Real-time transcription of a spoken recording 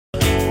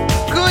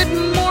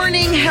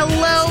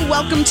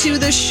welcome to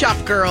the Shop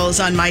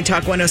Girls on My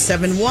Talk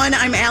 107.1.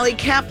 I'm Allie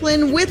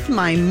Kaplan with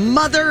my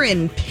mother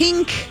in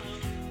pink.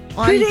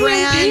 On pretty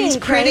brand, in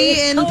pink, pretty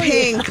right? in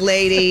pink,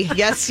 lady.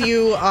 Yes,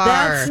 you are.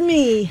 That's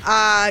me.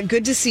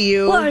 Good to see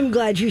you. Well, I'm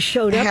glad you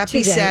showed up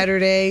Happy today.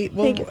 Saturday.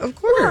 Well, of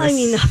course. Well, I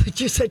mean, but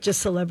you're such a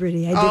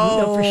celebrity. I didn't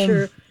know for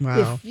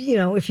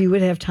sure if you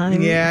would have time for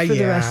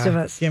the rest of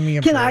us. Give me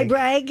a Can break. I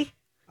brag?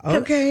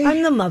 Okay.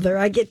 I'm the mother.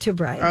 I get to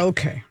brag.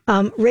 Okay.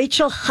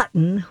 Rachel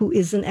Hutton, who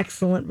is an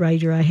excellent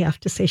writer, I have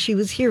to say. She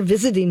was here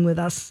visiting with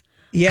us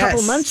a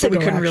couple months ago.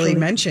 We couldn't really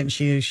mention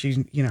she's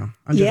under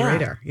the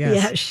radar. Yes.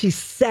 Yeah, she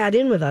sat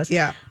in with us.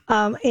 Yeah.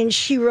 And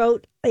she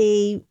wrote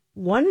a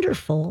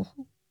wonderful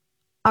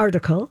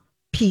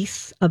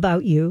piece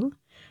about you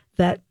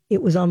that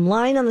it was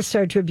online on the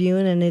Star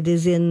Tribune, and it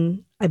is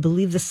in, I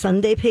believe, the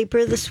Sunday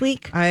paper this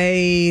week.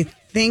 I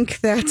think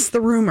that's the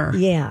rumor.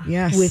 Yeah.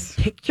 Yes. With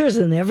pictures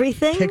and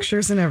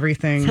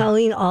everything.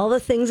 Telling all the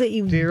things that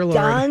you've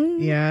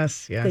done.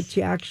 Yes. That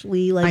you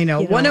actually I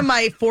know. One of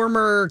my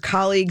former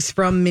colleagues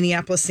from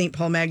Minneapolis St.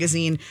 Paul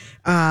Magazine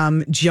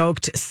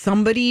joked,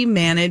 somebody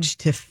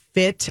managed to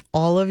fit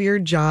all of your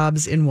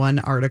jobs in one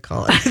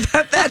article.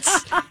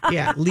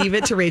 Leave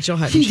it to Rachel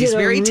Hutton. She's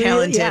very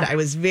talented. Yeah. I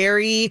was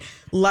very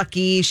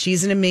lucky.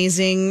 She's an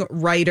amazing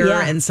writer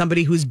and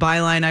somebody whose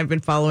byline I've been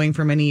following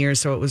for many years.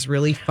 So it was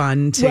really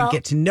fun to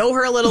get to know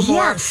her a little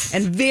more,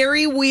 and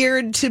very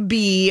weird to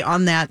be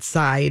on that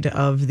side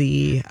of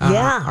the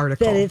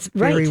article. That it's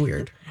right. Very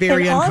weird.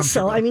 Very and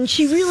uncomfortable. Also, I mean,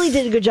 she really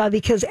did a good job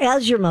because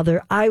as your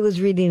mother, I was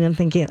reading and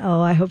thinking,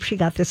 oh, I hope she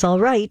got this all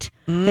right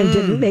and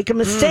didn't make a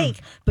mistake.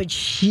 But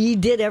she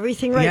did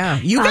everything right. Yeah,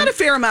 you got a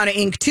fair amount of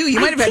ink, too. You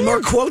might have had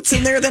more quotes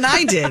in there than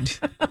I did.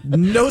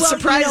 No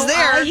surprise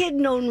there. I had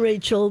known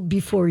Rachel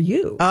before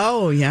you.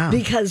 Oh, yeah.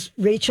 Because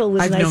Rachel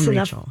was I've nice known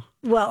enough. Rachel.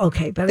 Well,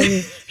 okay, but I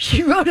mean,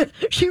 she wrote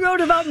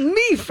about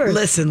me first.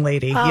 Listen,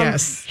 lady,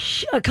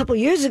 yes. A couple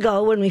years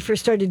ago, when we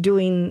first started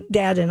doing,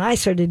 Dad and I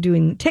started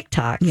doing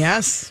TikToks.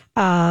 Yes.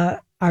 Our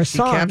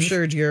songs.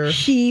 Captured your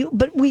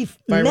But we've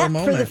met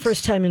moment. for the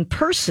first time in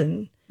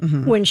person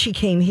when she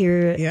came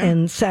here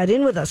and sat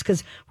in with us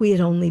because we had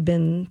only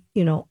been,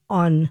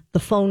 on the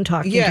phone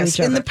talking to each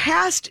other. In the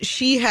past,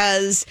 she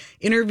has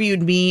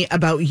interviewed me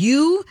about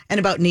you and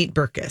about Nate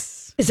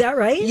Berkus. Is that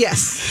right? Yes.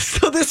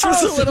 So this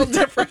was a little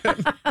different.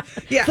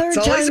 Yeah. Third it's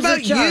always time's about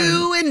a charm.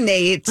 you and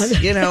Nate.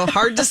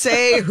 Hard to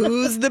say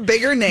who's the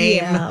bigger name.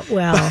 Yeah,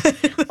 well,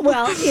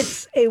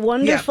 it's a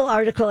wonderful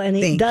article, and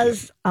it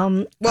does.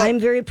 I'm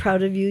very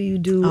proud of you. You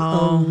do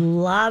a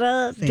lot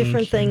of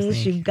different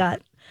things. You've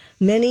got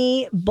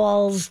many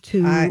balls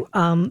to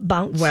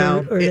bounce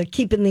or to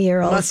keep in the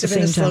air all at the same time.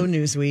 Must have been a slow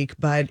news week,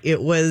 but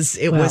it was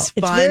fun. It's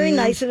very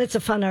nice, and it's a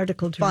fun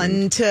article to read.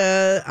 Fun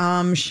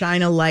to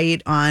shine a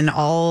light on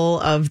all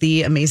of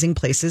the amazing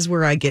places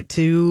where I get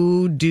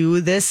to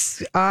do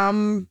this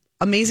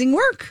amazing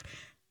work.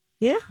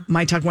 Yeah.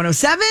 My Talk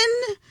 107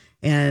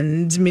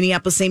 and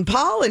Minneapolis St.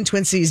 Paul and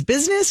Twin Cities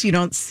Business. You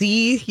don't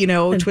see,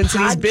 Twin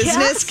Cities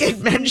Business get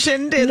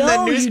mentioned in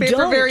the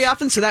newspaper very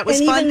often. So that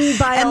was fun. Even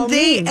by all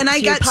means, and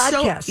I got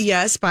podcast.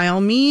 Yes, by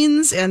all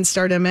means, and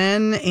Start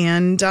MN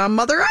and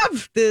Mother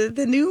of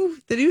the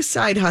new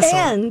side hustle.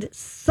 And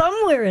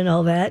somewhere in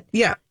all that,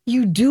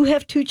 you do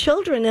have 2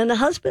 children and a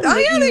husband. Oh,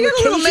 yeah, they got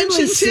a little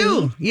mention,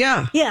 too.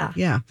 Yeah.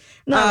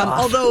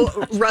 Although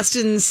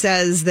Rustin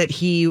says that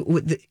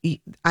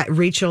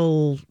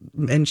Rachel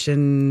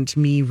mentioned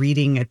me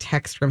reading a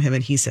text from him,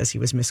 and he says he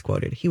was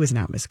misquoted. He was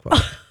not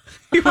misquoted.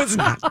 He was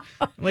not.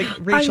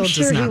 Rachel I'm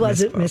sure does not he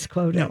wasn't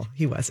misquote. misquoted. No,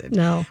 he wasn't.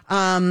 No.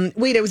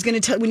 Wait, I was going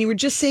to tell, when you were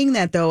just saying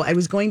that, though, I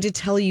was going to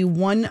tell you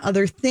one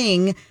other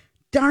thing.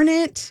 Darn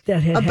it.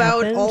 That had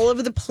about happened. all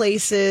of the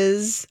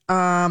places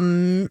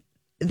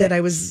that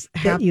I was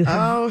happy.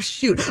 Oh,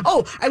 shoot.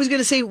 Oh, I was going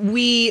to say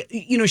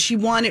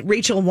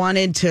Rachel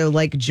wanted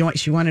to join.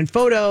 She wanted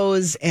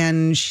photos,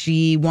 and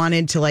she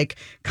wanted to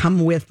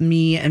come with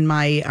me and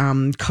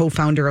my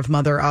co-founder of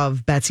Mother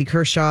of, Betsy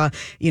Kershaw,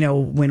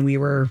 when we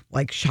were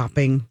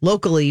shopping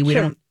locally. We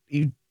don't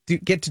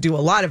get to do a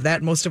lot of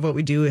that. Most of what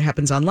we do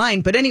happens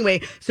online. But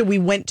anyway, so we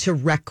went to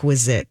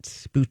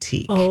Requisite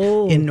Boutique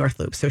in North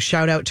Loop. So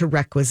shout out to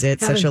Requisite,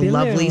 such a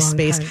lovely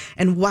space. Time.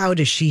 And wow,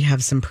 does she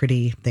have some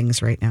pretty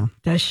things right now.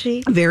 Does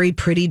she? Very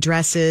pretty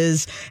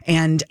dresses.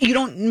 And you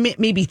don't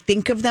maybe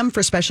think of them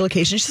for special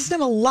occasions. She doesn't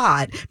have a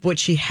lot. But what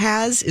she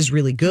has is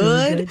really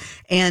good.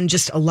 And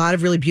just a lot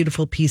of really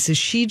beautiful pieces.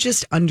 She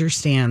just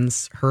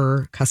understands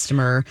her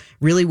customer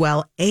really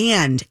well.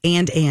 And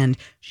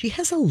she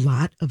has a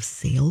lot of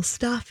sale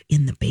stuff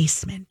in the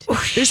basement.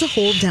 There's a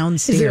whole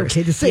downstairs. Is it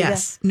okay to say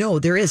yes. That? No,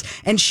 there is.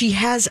 And she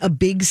has a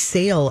big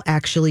sale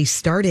actually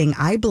starting,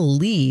 I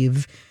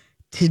believe,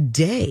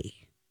 today.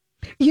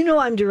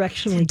 I'm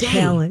directionally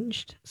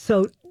challenged.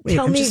 So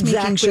tell me just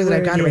exactly making sure that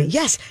I've got it right. is.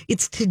 Yes,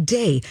 it's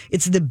today.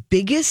 It's the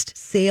biggest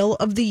sale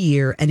of the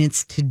year, and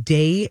it's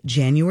today,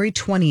 January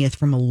 20th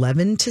from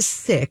 11 to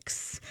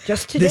 6.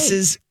 Just today. This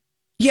is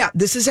Yeah,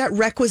 this is at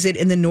Requisite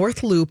in the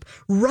North Loop,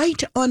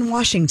 right on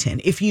Washington.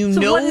 If you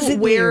know what is it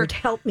where, weird?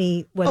 Help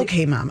me.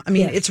 Okay, Mom. I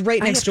mean, it's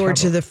right next door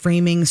to the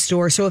framing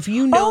store. So if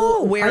you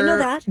know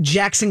where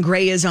Jackson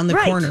Gray is on the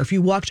corner, if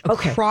you walked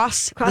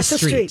across the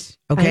street,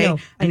 okay, I know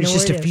and it's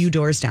just a few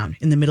doors down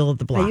in the middle of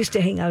the block. I used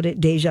to hang out at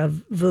Deja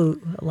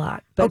Vu a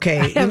lot. But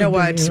okay, you know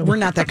what? We're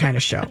not that kind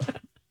of show.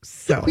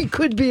 So we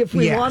could be if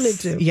we wanted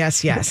to.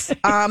 Yes.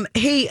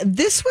 Hey,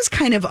 this was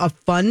kind of a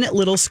fun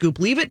little scoop.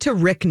 Leave it to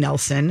Rick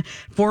Nelson,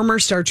 former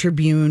Star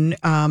Tribune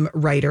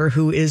writer,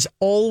 who is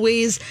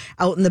always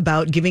out and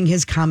about giving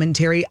his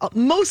commentary,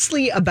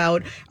 mostly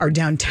about our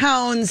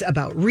downtowns,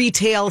 about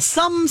retail,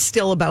 some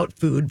still about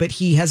food, but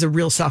he has a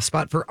real soft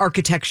spot for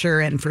architecture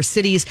and for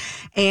cities.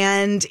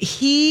 And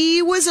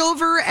he was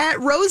over at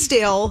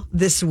Rosedale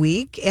this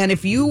week. And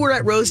if you were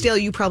at Rosedale,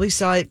 you probably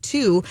saw it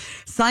too.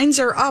 Signs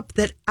are up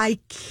that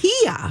IKEA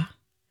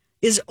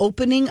is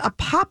opening a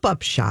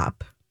pop-up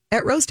shop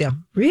at Rosedale.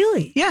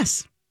 Really?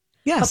 Yes.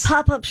 A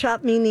pop-up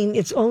shop meaning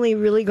it's only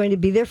really going to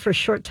be there for a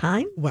short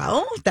time?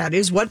 Well, that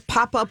is what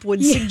pop-up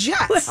would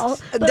suggest. Well,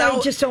 but I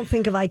just don't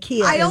think of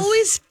IKEA. I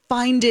always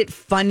find it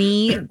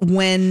funny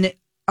when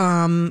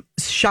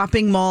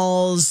shopping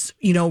malls,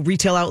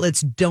 retail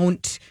outlets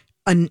don't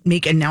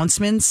make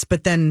announcements,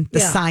 but then the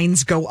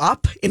signs go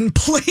up in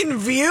plain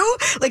view.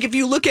 Like if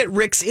you look at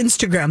Rick's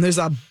Instagram, there's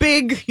a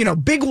big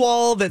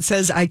wall that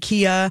says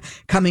IKEA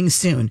coming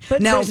soon.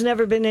 But now, there's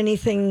never been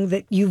anything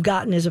that you've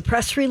gotten as a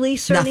press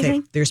release or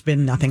anything? There's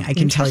been nothing. I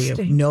can tell you.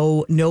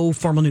 No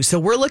formal news. So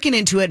we're looking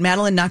into it.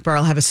 Madeline Nachbar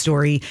will have a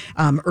story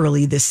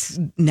early this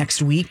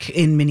next week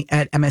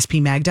at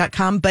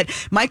mspmag.com. But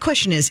my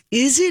question is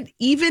it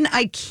even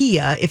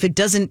IKEA if it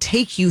doesn't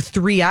take you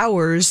 3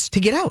 hours to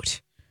get out?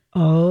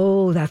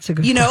 Oh, that's a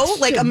good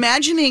question. Like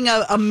imagining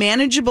a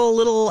manageable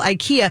little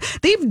IKEA.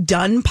 They've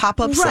done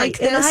pop-ups like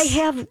this. And I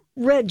have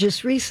read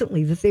just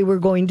recently that they were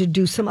going to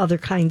do some other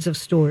kinds of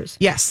stores.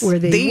 Yes. Where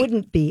they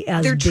wouldn't be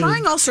as They're big.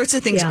 trying all sorts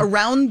of things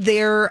around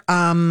their,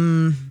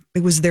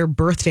 it was their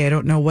birthday. I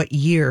don't know what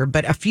year,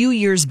 but a few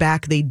years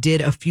back, they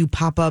did a few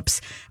pop-ups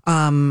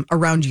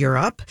around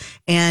Europe.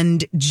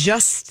 And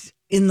just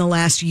in the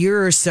last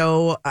year or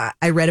so,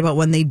 I read about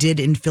one they did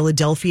in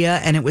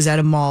Philadelphia, and it was at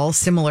a mall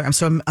similar.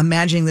 So I'm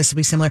imagining this will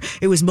be similar.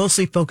 It was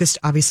mostly focused,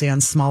 obviously,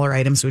 on smaller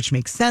items, which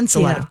makes sense.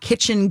 A lot of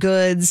kitchen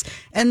goods,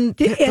 and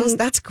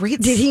that's great.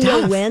 Did he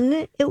know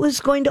when it was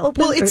going to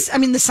open? Well,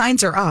 the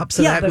signs are up,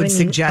 so that would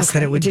suggest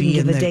that it would be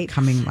in the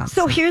coming months.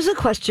 So here's a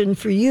question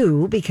for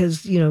you,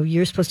 because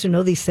you're supposed to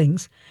know these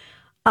things.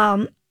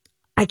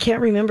 I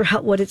can't remember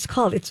what it's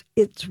called.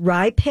 It's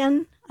Rye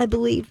Pen, I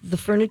believe, the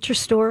furniture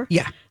store.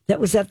 Yeah. That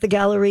was at the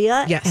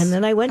Galleria. Yes. And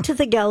then I went to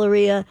the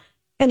Galleria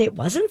and it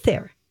wasn't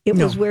there. It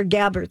was where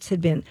Gabbert's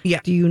had been. Yeah.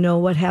 Do you know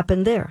what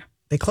happened there?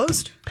 They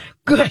closed.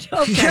 Good.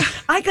 Okay.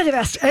 I could have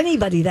asked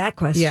anybody that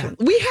question.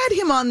 Yeah. We had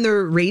him on the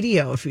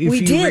radio, if you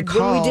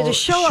recall. When we did a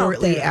show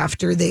shortly out there.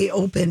 after they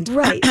opened.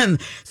 Right.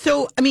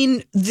 So,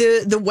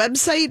 the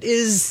website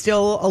is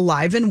still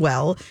alive and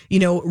well.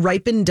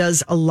 Ripen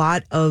does a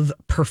lot of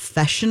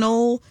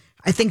professional.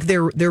 I think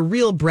their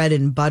real bread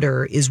and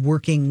butter is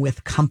working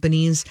with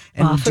companies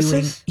and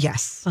offices?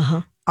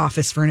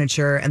 Office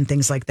furniture and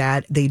things like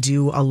that. They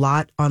do a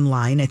lot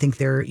online. I think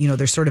they're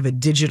sort of a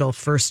digital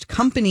first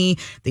company.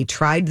 They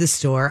tried the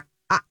store.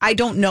 I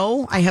don't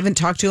know. I haven't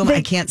talked to them.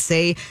 I can't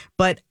say,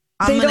 but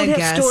I'm going to guess. They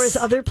don't have stores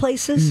other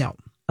places? No.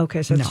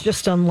 Okay, so it's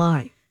just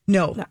online.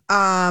 No.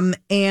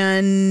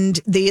 And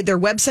their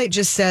website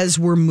just says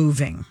we're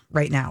moving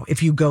right now.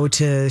 If you go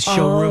to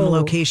showroom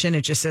location,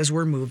 it just says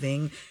we're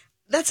moving.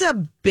 That's a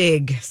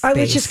big space. I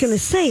was just going to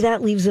say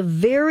that leaves a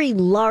very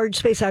large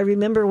space. I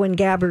remember when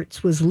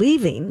Gabbert's was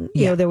leaving,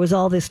 there was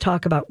all this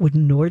talk about would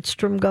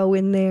Nordstrom go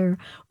in there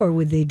or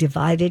would they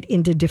divide it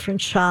into different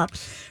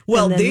shops?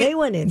 Well, and then they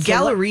went in.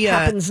 Galleria, so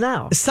what happens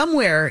now?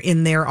 Somewhere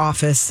in their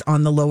office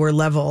on the lower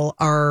level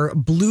are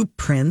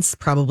blueprints,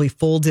 probably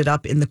folded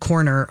up in the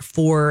corner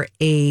for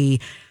a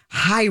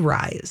high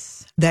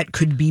rise that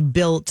could be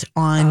built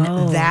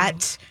on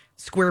that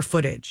square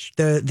footage,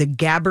 the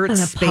Gabbert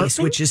space,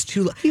 which is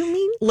too. You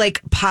mean?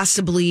 Like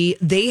possibly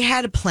they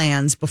had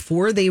plans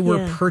before they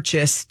were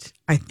purchased.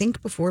 I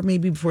think before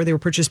they were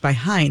purchased by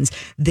Heinz,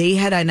 they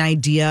had an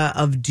idea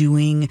of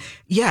doing,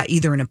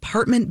 either an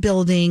apartment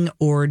building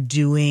or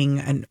doing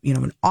an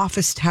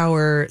office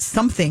tower,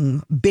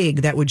 something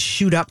big that would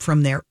shoot up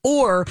from there,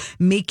 or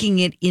making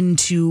it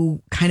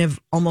into kind of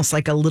almost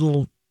like a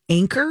little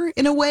anchor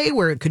in a way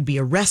where it could be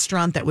a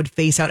restaurant that would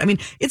face out.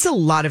 It's a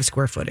lot of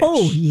square footage.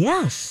 Oh,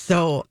 yes.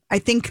 So I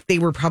think they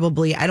were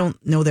probably, I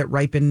don't know that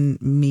Ripen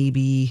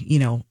maybe,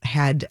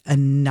 had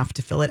enough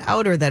to fill it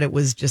out or that it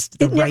was just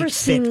the right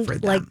fit for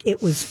them. Like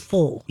it was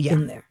full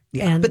in there.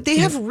 Yeah. But they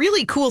have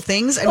really cool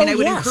things. I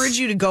would encourage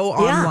you to go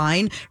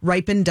online,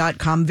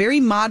 ripen.com.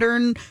 Very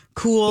modern,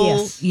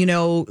 cool,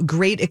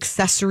 great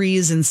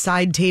accessories and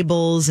side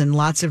tables and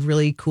lots of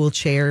really cool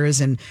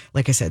chairs. And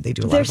like I said, they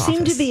do a lot of office. There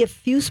seem to be a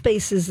few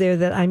spaces there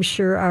that I'm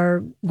sure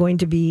are going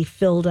to be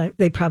filled.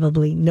 They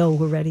probably know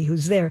already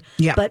who's there.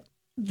 Yeah. But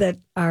that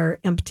are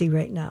empty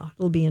right now.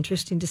 It'll be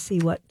interesting to see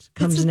what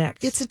comes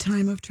next. It's a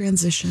time of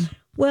transition.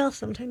 Well,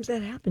 sometimes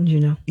that happens, you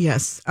know.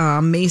 Yes.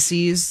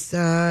 Macy's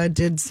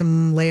did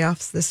some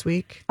layoffs this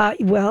week.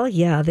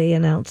 They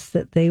announced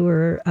that they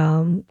were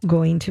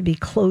going to be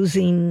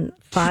closing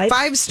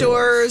five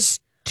stores,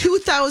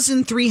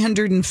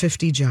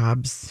 2,350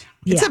 jobs.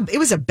 Yeah. It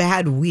was a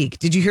bad week.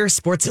 Did you hear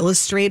Sports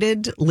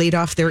Illustrated laid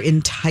off their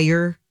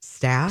entire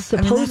staff?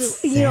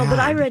 Supposedly, but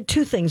I read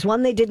two things.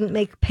 One, they didn't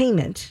make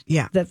payment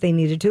that they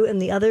needed to.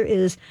 And the other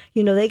is,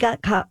 they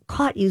got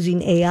caught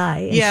using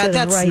AI. Yeah,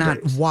 that's not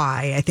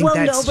why. I think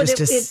that's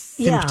just a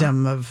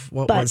symptom of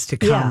what was to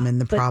come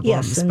and the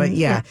problems.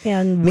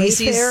 And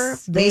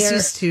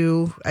Macy's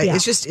too. Yeah.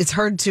 It's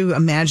hard to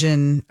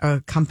imagine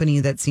a company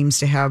that seems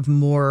to have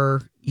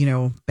more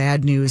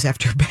bad news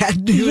after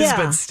bad news,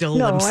 but still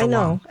limps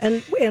along. I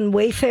know. And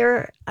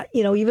Wayfair,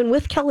 even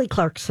with Kelly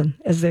Clarkson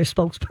as their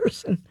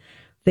spokesperson,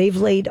 they've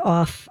laid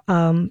off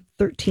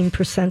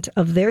 13%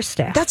 of their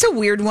staff. That's a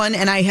weird one.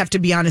 And I have to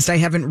be honest, I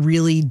haven't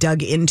really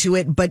dug into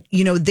it. But,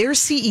 their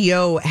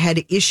CEO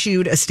had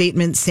issued a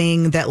statement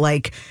saying that,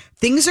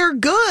 things are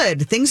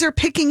good. Things are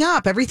picking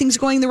up. Everything's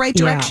going the right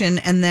direction.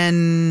 Yeah. And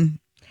then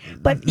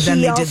they did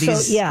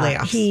these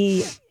layoffs.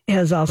 He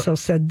has also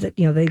said that,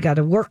 they've got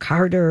to work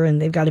harder and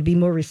they've got to be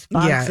more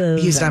responsive.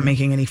 Yeah, he's not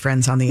making any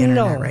friends on the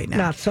internet right now.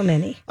 Not so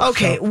many.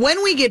 Okay,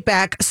 when we get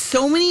back,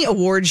 so many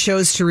award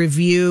shows to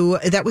review.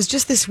 That was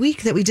just this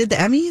week that we did the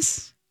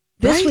Emmys?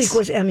 This week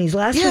was Emmys.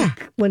 Last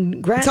week,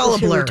 when Grant was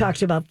here, we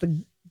talked about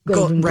the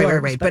Golden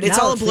Globes. Right. But it's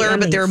all a blur,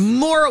 but there are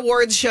more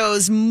awards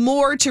shows,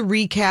 more to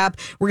recap.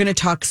 We're going to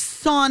talk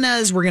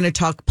saunas. We're going to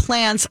talk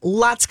plants.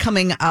 Lots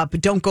coming up.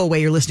 Don't go away.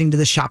 You're listening to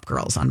the Shop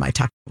Girls on My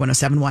Talk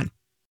 107.1.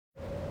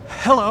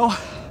 Hello,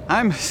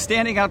 I'm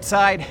standing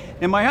outside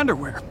in my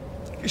underwear,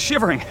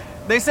 shivering.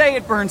 They say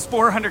it burns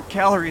 400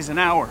 calories an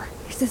hour.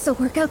 Is this a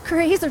workout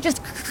craze or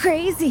just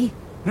crazy?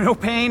 No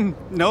pain,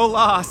 no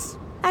loss.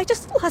 I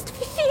just lost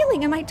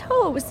feeling in my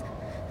toes.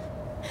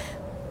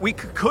 We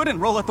could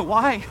enroll at the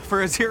Y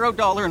for a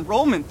 $0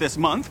 enrollment this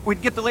month.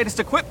 We'd get the latest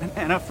equipment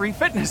and a free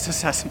fitness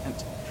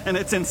assessment. And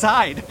it's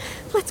inside.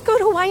 Let's go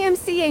to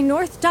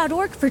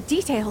ymcanorth.org for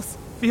details.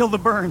 Feel the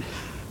burn.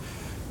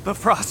 The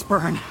frost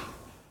burn.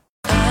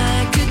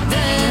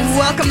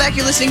 Welcome back.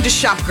 You're listening to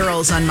Shop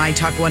Girls on My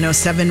Talk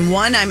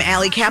 107.1. I'm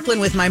Allie Kaplan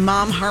with my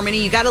mom,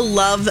 Harmony. You got to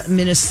love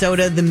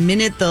Minnesota. The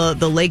minute the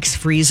lakes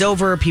freeze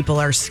over, people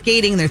are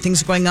skating, there are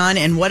things going on.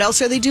 And what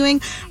else are they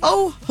doing?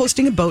 Oh,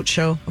 hosting a boat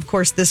show. Of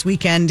course, this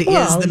weekend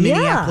is the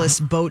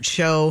Minneapolis Boat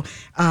Show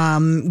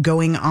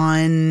going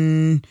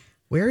on.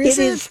 Where is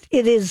it?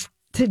 It is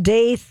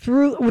today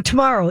through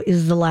tomorrow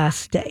is the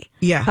last day.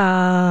 Yeah.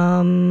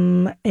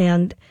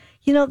 And,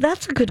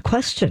 that's a good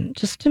question.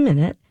 Just a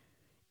minute.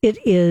 It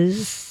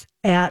is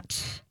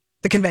at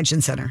the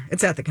convention center.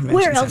 It's at the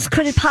convention center. Where else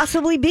could it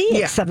possibly be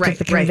except at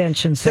the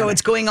convention center? So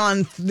it's going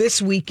on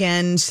this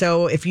weekend.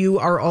 So if you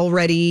are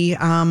already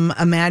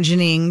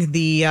imagining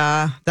the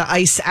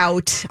ice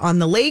out on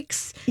the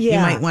lakes, you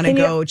might want to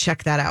go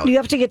check that out. You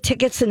have to get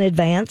tickets in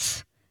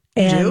advance.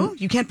 You do?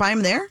 You can't buy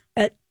them there?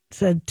 It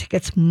said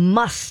tickets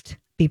must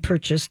be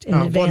purchased in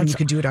advance. Well, you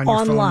could do it on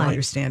your phone while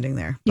you're standing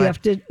there. You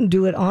have to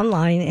do it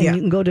online, and you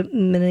can go to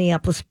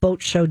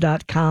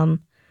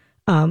MinneapolisBoatShow.com.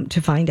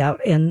 To find out.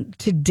 And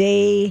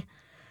today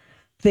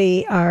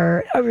they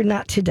are, or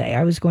not today,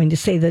 I was going to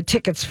say the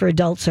tickets for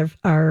adults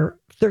are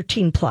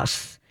 13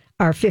 plus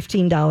are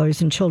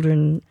 $15 and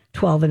children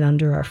 12 and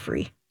under are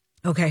free.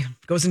 Okay.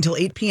 Goes until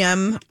 8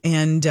 p.m.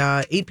 and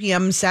 8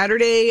 p.m.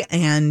 Saturday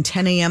and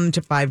 10 a.m.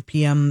 to 5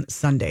 p.m.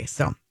 Sunday.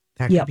 So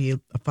that could be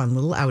a fun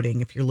little outing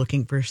if you're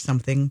looking for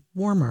something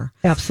warmer.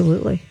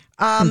 Absolutely.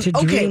 And to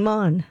dream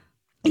on.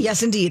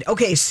 Yes, indeed.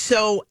 Okay,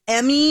 so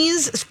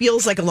Emmys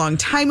feels like a long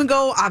time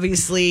ago.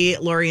 Obviously,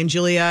 Lori and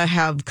Julia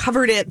have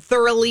covered it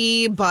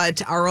thoroughly,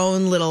 but our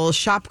own little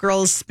Shop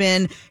Girls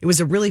spin. It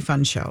was a really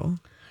fun show.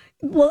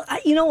 Well,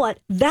 you know what?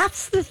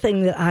 That's the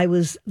thing that I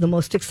was the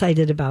most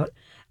excited about.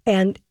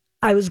 And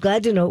I was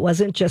glad to know it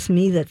wasn't just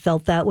me that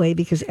felt that way,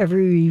 because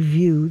every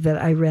review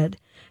that I read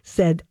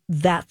said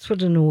that's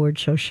what an award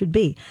show should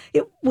be.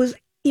 It was,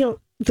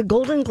 the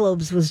Golden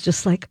Globes was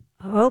just like,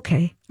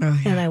 okay. Oh,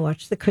 yeah. And I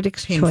watched the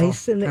Critics'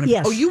 Choice. And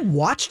yes. Oh, you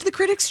watched the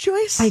Critics'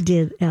 Choice? I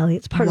did, Allie.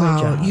 It's part of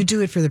my job. You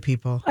do it for the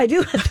people. I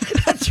do it.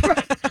 That's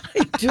right.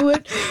 I do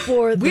it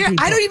for the people.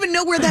 I don't even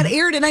know where that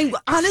aired, and I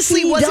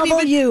honestly wasn't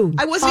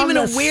even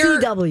aware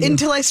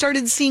until I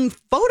started seeing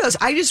photos.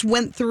 I just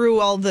went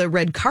through all the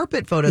red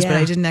carpet photos, but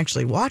I didn't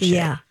actually watch it.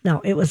 Yeah. No,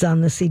 it was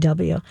on the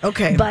CW.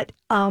 Okay. But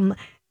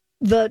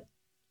the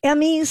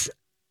Emmys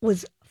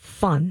was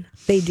fun.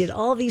 They did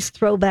all these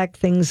throwback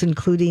things,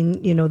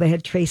 including, they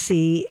had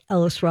Tracy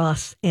Ellis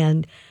Ross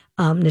and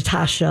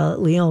Natasha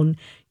Lyonne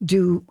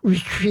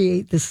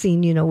recreate the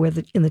scene, where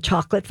in the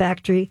chocolate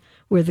factory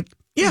where the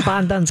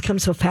bonbons come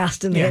so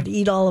fast and they had to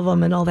eat all of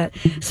them and all that.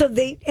 So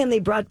they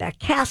brought back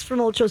cast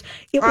from old shows.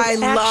 It was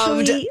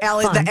loved the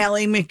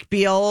Ally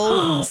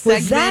McBeal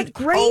segment. Was that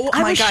great? Oh,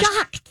 I was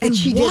shocked that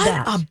she did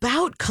that. What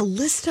about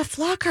Callista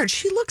Flockhart?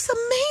 She looks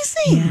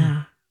amazing.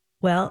 Yeah.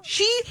 Well,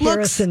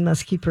 Harrison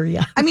must keep her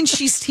young. I mean,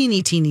 she's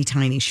teeny, teeny,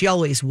 tiny. She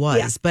always was.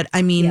 Yeah. But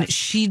I mean,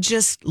 she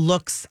just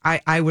looks,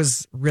 I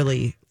was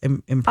really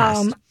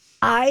impressed.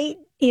 I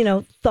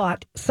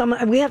thought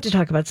we have to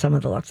talk about some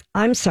of the looks.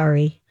 I'm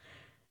sorry.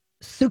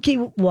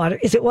 Suki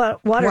is it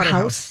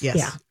Waterhouse?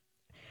 Yes.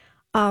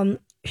 Yeah.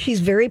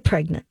 She's very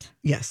pregnant.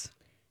 Yes.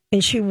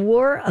 And she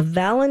wore a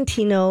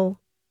Valentino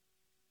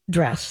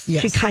dress.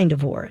 Yes. She kind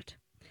of wore it.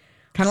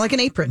 Kind of like an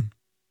apron.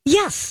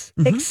 Yes,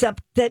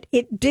 except that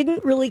it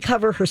didn't really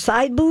cover her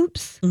side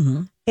boobs.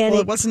 Mm-hmm. And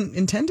it wasn't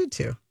intended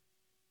to.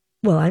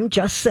 Well, I'm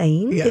just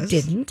saying it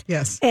didn't.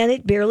 Yes. And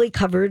it barely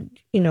covered,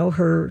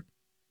 her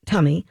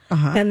tummy.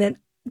 Uh-huh. And then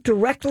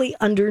directly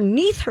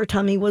underneath her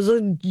tummy was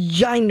a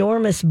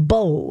ginormous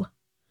bow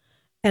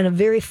and a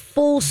very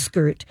full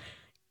skirt.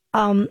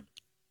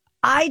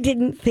 I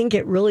didn't think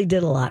it really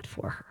did a lot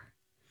for her.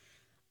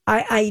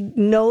 I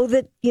know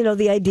that,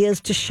 the idea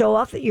is to show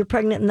off that you're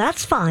pregnant, and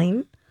that's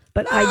fine.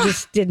 But I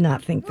just did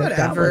not think that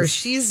whatever. That was...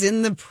 She's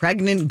in the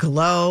pregnant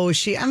glow.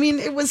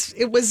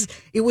 It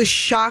was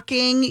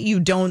shocking.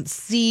 You don't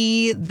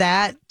see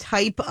that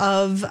type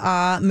of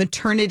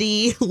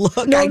maternity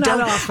look. No,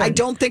 I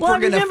don't think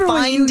we're going to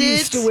find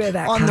it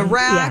on the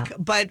rack. Yeah.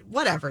 But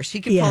whatever,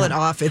 she can pull it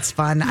off. It's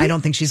fun. I don't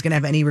think she's going to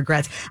have any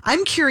regrets.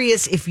 I'm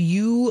curious if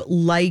you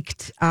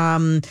liked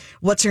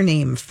what's her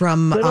name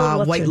from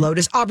White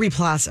Lotus, Aubrey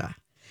Plaza.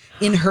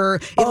 In her,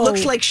 it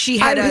looked like she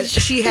had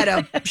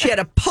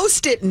a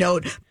Post-it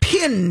note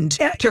pinned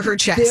to her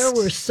chest. There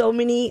were so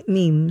many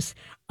memes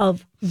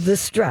of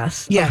this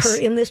dress, of her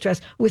in this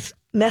dress with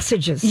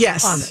messages on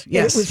it.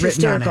 Yes, it was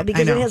hysterical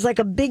because it has like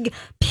a big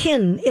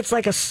pin. It's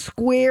like a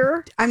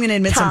square. I'm going to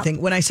admit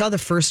something. When I saw the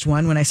first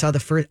one,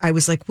 I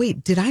was like,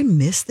 wait, did I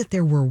miss that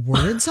there were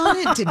words on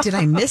it? Did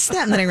I miss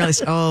that? And then I realized,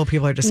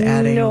 people are just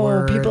adding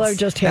words. No, people are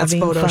just having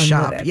Photoshop.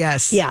 Fun with it.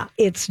 Yes. Yeah,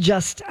 it's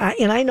just,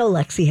 and I know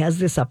Lexi has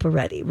this up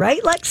already,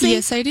 right, Lexi?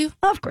 Yes, I do.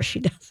 Of course she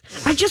does.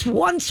 I just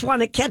once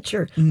want to catch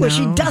her where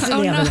she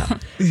doesn't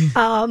have it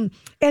up.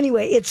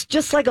 Anyway, it's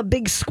just like a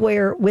big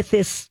square with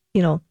this,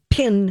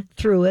 pin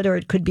through it, or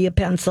it could be a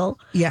pencil.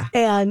 Yeah.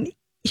 And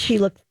she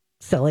looked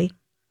silly,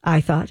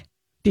 I thought.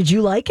 Did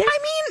you like it? I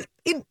mean,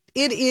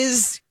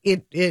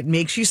 it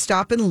makes you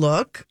stop and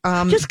look.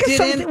 Just because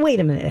something, wait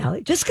a minute,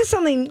 Allie. Just because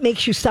something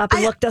makes you stop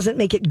and look doesn't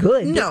make it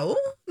good.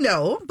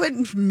 No, but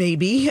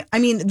maybe. I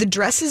mean, the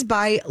dress is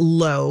by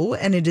Low,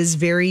 and it is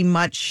very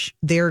much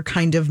their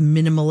kind of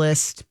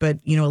minimalist, but,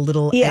 a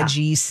little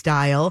edgy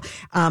style.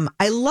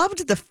 I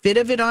loved the fit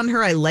of it on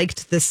her. I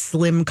liked the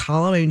slim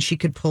collar. I mean, she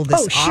could pull this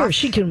off. Oh, sure,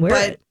 she can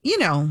wear it.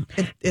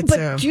 It's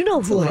But do you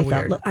know who I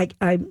thought? Look,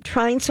 I'm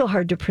trying so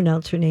hard to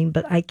pronounce her name,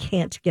 but I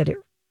can't get it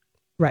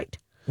right.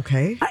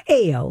 Okay.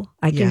 Ao.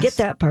 I can get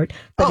that part.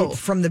 But it's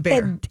from the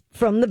bear.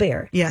 From the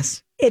bear.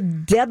 Yes.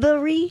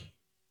 Edebari.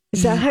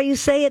 Is that how you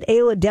say it?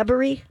 Ao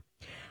Edebari.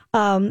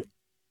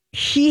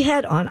 She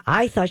had on,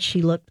 I thought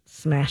she looked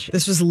smashing.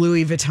 This was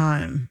Louis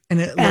Vuitton.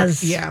 And it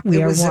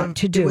wont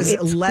to do. It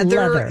was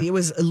leather.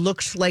 It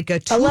looked like a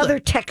tulip. A leather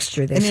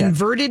texture.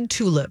 Inverted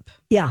tulip.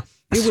 Yeah.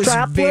 It was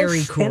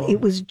very cool. And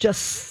it was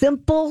just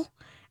simple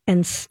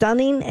and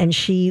stunning, and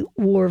she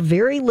wore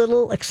very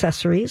little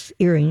accessories,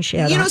 earrings. She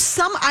had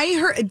I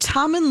heard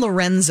Tom and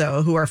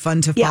Lorenzo, who are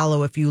fun to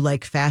follow if you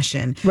like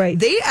fashion. Right.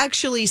 They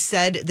actually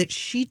said that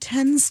she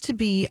tends to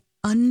be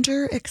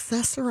under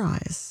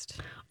accessorized.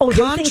 Oh,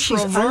 they think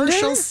she's under?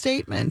 Controversial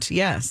statement.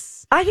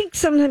 Yes. I think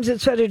sometimes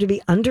it's better to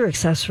be under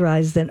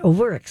accessorized than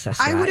over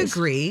accessorized. I would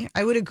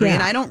agree. Yeah.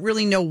 And I don't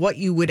really know what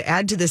you would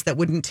add to this that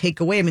wouldn't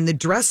take away. I mean, the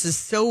dress is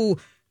so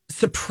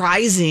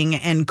surprising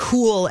and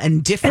cool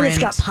and different. And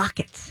it's got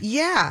pockets.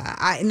 Yeah,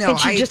 I know. And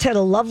she just had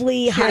a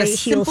lovely high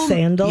heel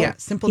sandal. Yeah,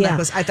 simple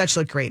necklace. I thought she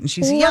looked great, and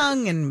she's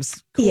young and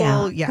was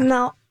cool. Yeah.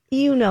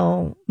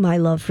 Now my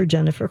love for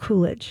Jennifer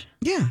Coolidge.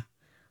 Yeah.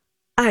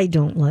 I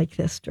don't like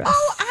this dress.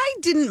 Oh, I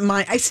didn't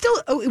mind.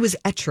 It was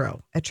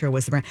Etro. Etro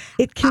was the brand.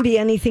 It can be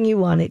anything you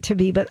want it to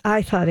be, but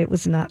I thought it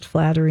was not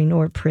flattering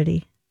or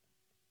pretty.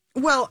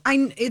 Well,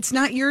 it's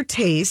not your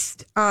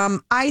taste.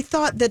 I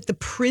thought that the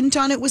print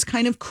on it was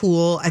kind of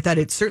cool. I thought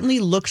it certainly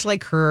looked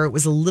like her. It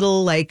was a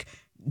little like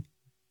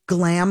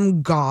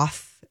glam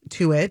goth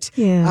to it.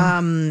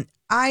 Yeah.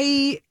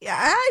 I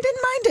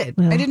didn't mind it.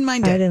 Well, I didn't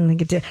mind it. I didn't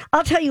think it did.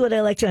 I'll tell you what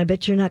I liked, and I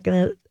bet you're not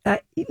going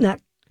to.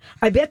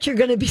 I bet you're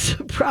going to be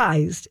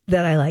surprised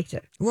that I liked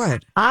it.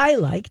 What? I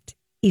liked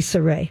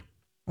Issa Rae.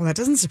 Well, that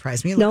doesn't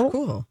surprise me. It looked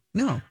cool.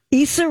 No.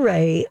 Issa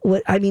Rae,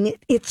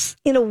 it's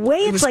in a way,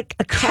 it's like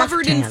a caftan.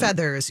 Covered in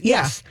feathers.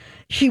 Yeah. Yes.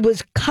 She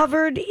was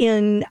covered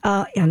in,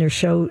 on her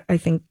show, I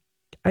think.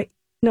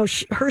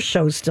 Her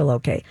show's still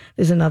okay.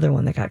 There's another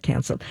one that got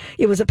canceled.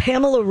 It was a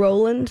Pamela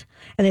Rowland,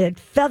 and it had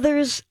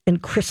feathers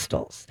and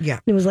crystals. Yeah.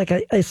 And it was like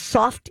a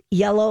soft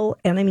yellow,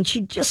 and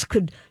she just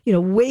could,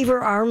 wave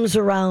her arms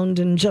around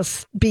and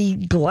just be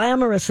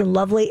glamorous and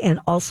lovely and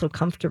also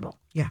comfortable.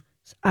 Yeah.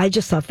 I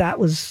just thought that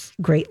was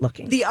great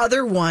looking. The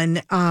other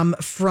one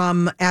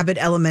from Abbott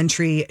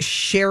Elementary,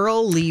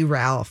 Cheryl Lee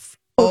Ralph.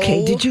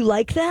 Okay, did you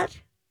like that?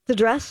 the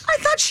dress? I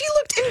thought she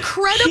looked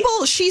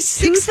incredible. She's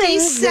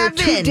 67.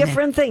 Two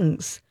different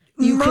things.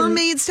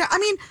 Mermaid style. I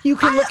mean, you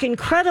can look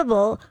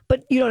incredible,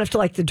 but you don't have to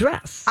like the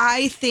dress.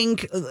 I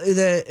think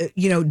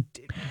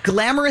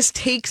glamorous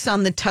takes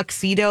on the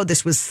tuxedo.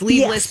 This was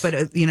sleeveless, but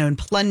and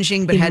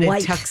plunging, but had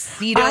white. A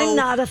tuxedo. I'm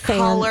not a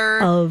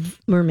fan of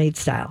mermaid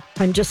style.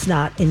 I'm just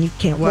not, and you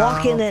can't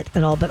walk in it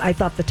and all. But I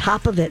thought the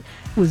top of it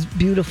was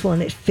beautiful,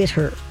 and it fit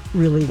her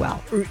really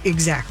well.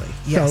 Exactly.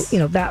 Yes.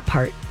 So that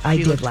part I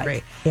did like.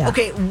 Great. Yeah.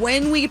 Okay,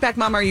 when we get back,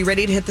 Mom, are you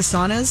ready to hit the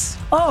saunas?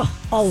 Oh,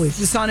 always.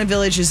 The Sauna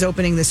Village is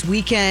opening this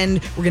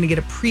weekend. We're going to get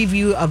a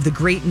preview of the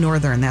Great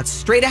Northern. That's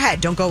straight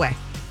ahead. Don't go away.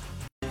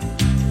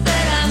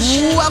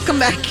 Welcome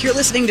back. You're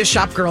listening to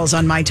Shop Girls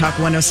on My Talk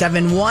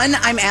 107.1.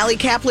 I'm Allie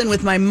Kaplan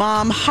with my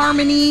mom,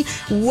 Harmony.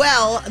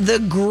 Well, the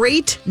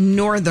Great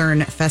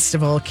Northern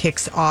Festival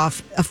kicks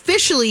off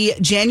officially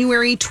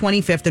January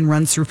 25th and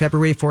runs through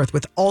February 4th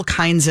with all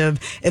kinds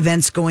of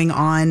events going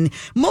on,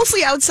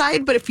 mostly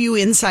outside, but a few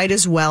inside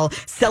as well,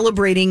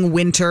 celebrating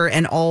winter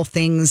and all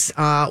things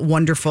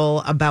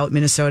wonderful about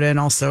Minnesota and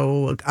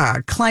also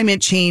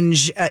climate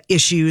change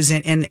issues.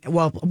 And,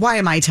 why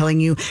am I telling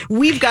you?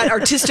 We've got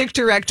artistic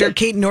director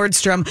Kate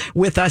Nordstrum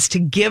with us to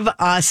give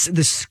us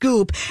the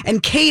scoop.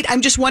 And Kate,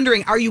 I'm just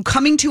wondering, are you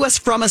coming to us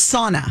from a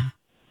sauna?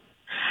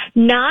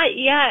 Not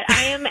yet.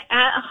 I am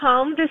at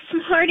home this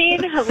morning.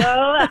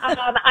 Hello.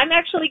 I'm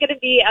actually going to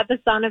be at the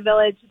Sauna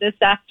Village this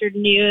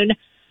afternoon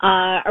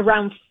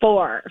around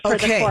 4 for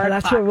the 4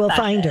 that's where we'll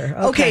session. find her.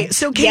 Okay,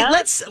 so Kate,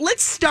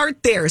 let's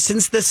start there.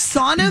 Since the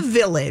Sauna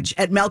Village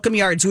at Malcolm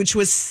Yards, which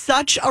was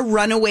such a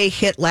runaway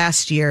hit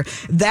last year,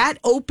 that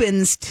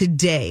opens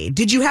today.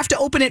 Did you have to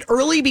open it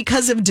early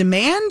because of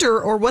demand,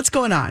 or what's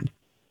going on?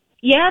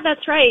 Yeah,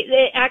 that's right.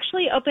 It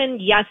actually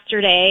opened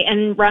yesterday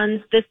and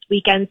runs this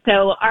weekend.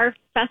 So our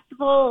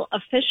festival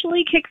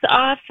officially kicks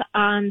off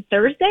on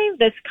Thursday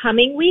this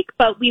coming week,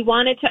 but we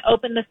wanted to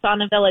open the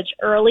Sauna Village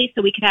early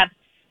so we could have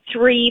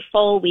 3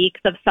 full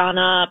weeks of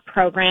sauna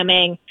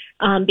programming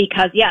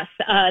because, yes,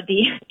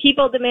 the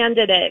people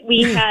demanded it.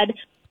 We had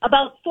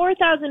about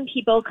 4,000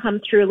 people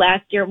come through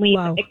last year. We've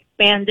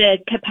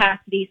expanded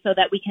capacity so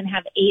that we can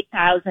have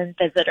 8,000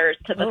 visitors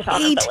to the Sauna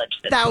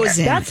Village this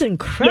year. That's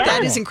incredible.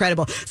 That is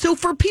incredible. So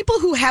for people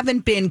who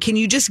haven't been, can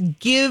you just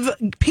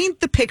paint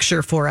the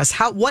picture for us?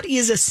 What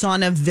is a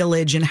Sauna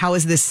Village and how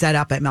is this set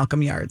up at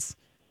Malcolm Yards?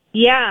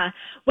 Yeah.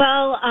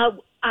 Well,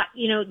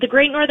 the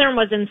Great Northern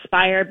was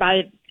inspired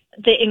by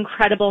the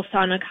incredible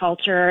sauna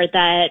culture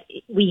that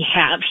we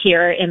have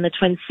here in the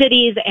Twin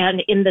Cities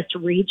and in this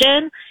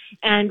region.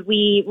 And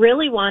we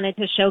really wanted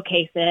to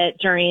showcase it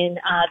during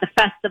the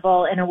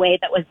festival in a way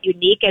that was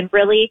unique and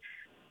really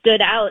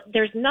stood out.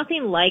 There's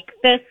nothing like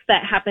this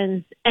that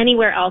happens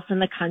anywhere else in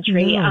the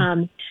country.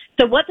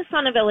 So what the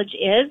Sauna Village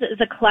is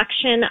a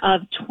collection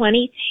of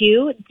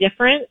 22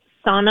 different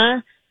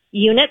sauna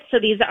units. So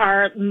these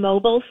are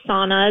mobile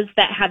saunas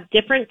that have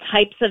different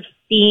types of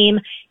theme,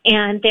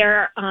 and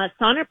they're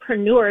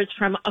saunapreneurs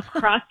from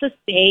across the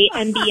state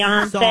and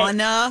beyond.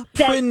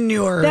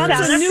 Saunapreneurs.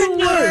 That's a new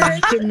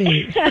word to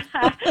me.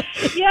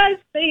 Yes,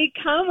 they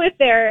come with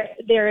their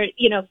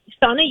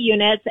sauna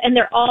units, and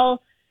they're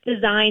all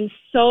designed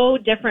so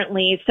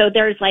differently. So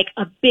there's like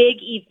a big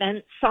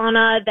event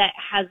sauna that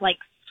has like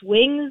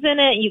swings in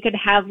it. You could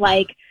have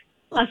like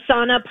a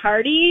sauna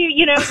party,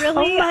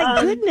 really. Oh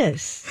my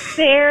goodness.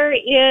 There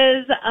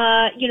is,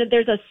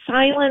 there's a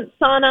silent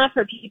sauna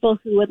for people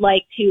who would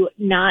like to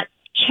not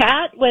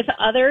chat with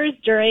others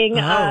during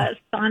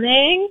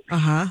sauning.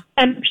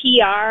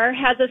 NPR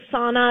has a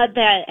sauna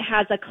that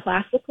has a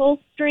classical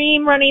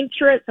stream running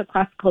through it, so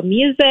classical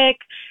music.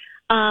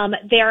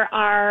 There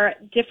are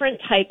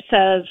different types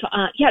of,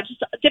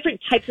 different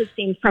types of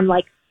themes from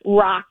like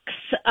rocks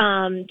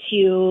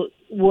to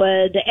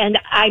wood, and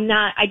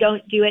I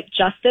don't do it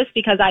justice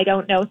because I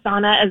don't know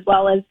sauna as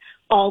well as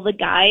all the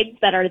guides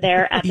that are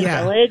there at the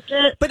village.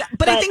 But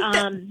I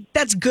think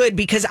that's good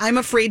because I'm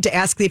afraid to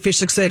ask the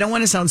officials because I don't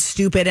want to sound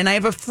stupid. And I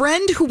have a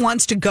friend who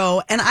wants to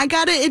go, and I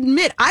got to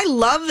admit, I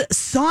love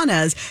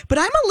saunas, but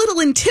I'm a little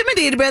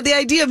intimidated by the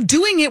idea of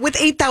doing it with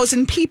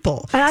 8,000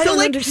 people. I don't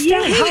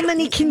understand how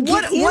many can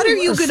get in. What are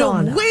you going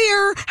to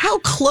wear? How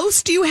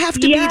close do you have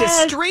to be to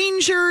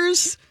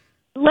strangers?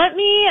 Let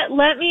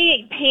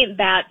me paint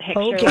that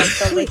picture.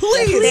 Okay.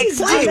 Please.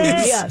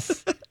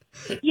 Yes.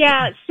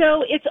 Yeah,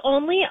 so it's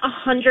only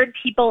 100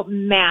 people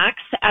max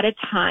at a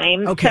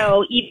time. Okay.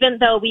 So even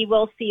though we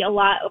will see a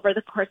lot over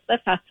the course of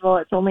the festival,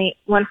 it's only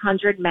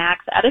 100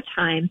 max at a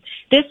time.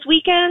 This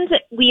weekend,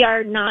 we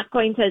are not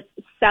going to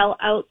sell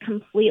out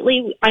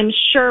completely. I'm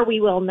sure we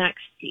will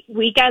next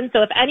weekend.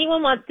 So if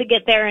anyone wants to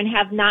get there and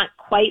have not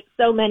quite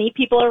so many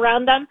people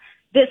around them,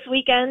 this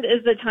weekend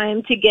is the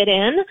time to get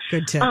in.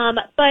 Good tip.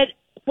 But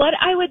what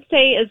I would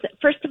say is,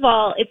 first of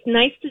all, it's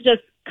nice to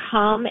just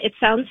come. It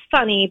sounds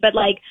funny, but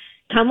like,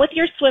 come with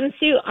your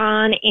swimsuit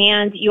on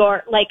and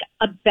your like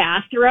a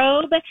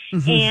bathrobe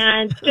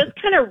and just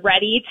kind of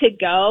ready to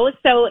go.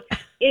 So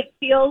it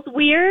feels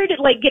weird,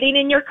 like getting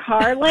in your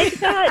car like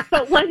that.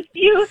 But once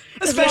you,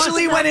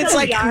 especially when it's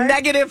like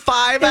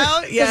 -5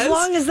 out, yes. As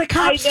long as the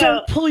cops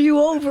don't pull you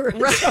over.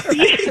 Right.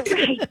 Yeah,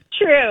 right.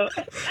 True.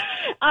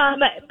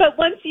 But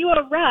once you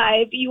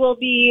arrive, you will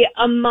be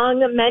among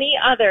many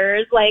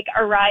others, like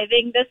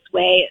arriving this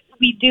way.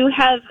 We do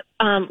have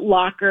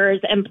lockers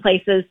and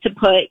places to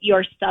put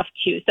your stuff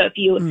to. So if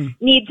you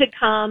need to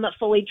come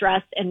fully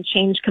dressed and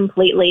change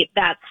completely,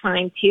 that's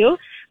fine too.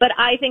 But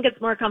I think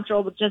it's more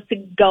comfortable just to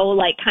go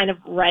like kind of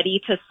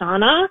ready to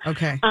sauna.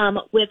 Okay.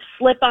 With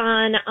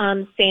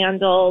slip-on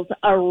sandals,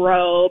 a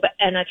robe,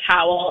 and a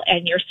towel,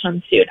 and your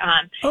swimsuit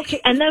on.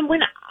 Okay. And then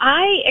when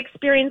I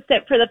experienced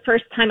it for the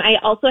first time, I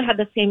also had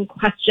the same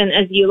question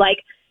as you,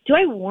 like, do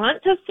I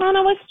want to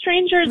sauna with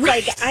strangers?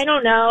 Right. Like, I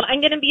don't know. I'm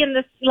going to be in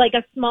this, like,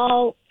 a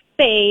small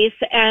space,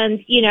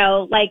 and, you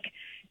know, like,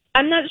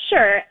 I'm not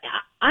sure.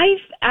 I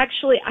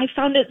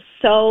found it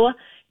so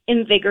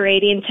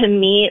invigorating to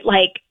meet,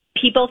 like,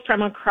 people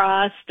from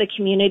across the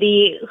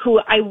community who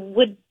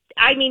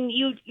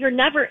you're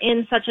never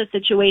in such a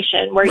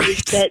situation where you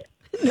sit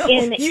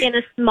in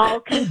a small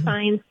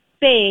confined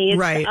space.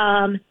 Right.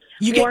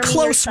 You get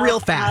close real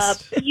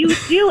fast. Up. You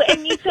do.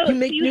 And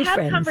you have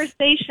friends.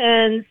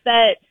 Conversations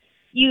that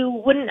you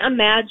wouldn't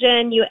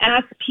imagine. You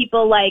ask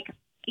people like,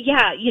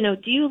 yeah, you know,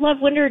 do you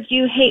love winter? Do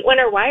you hate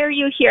winter? Why are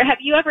you here? Have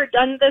you ever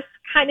done this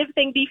kind of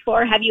thing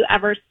before? Have you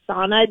ever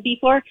saunaed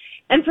before?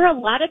 And for a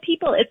lot of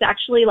people, it's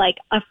actually like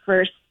a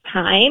first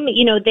time.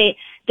 You know,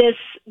 this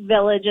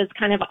village is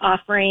kind of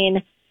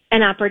offering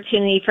an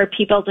opportunity for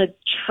people to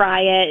try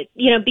it,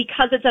 you know,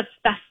 because it's a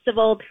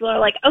festival. People are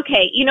like,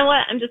 okay, you know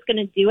what? I'm just going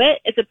to do it.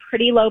 It's a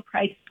pretty low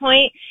price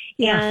point.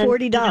 Yeah,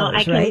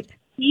 $40, right?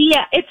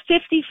 Yeah, it's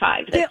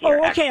 $55 this year.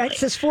 Oh, okay. Actually. It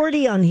says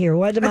 40 on here.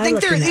 What am I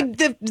looking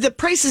at? The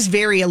prices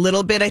vary a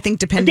little bit, I think,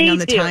 depending on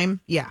the time.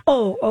 Yeah.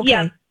 Oh, okay.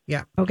 Yeah.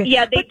 Yeah. Okay.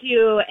 Yeah, they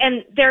do.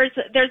 And there's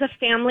a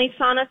family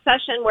sauna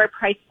session where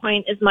price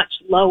point is much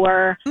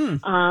lower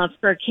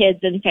for kids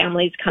and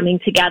families coming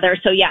together.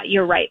 So yeah,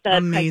 you're right.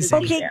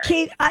 Amazing. Okay,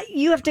 Kate,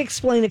 you have to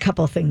explain a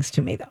couple of things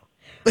to me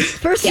though.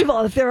 First of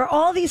all, if there are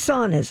all these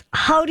saunas,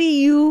 how do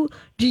you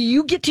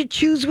get to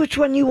choose which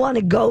one you want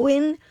to go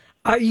in?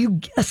 Are you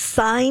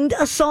assigned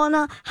a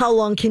sauna? How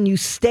long can you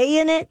stay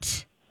in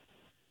it?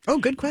 Oh,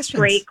 good question.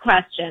 Great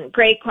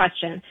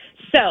question.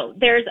 So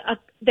there's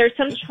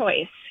some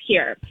choice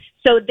here.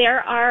 So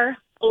there are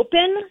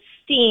open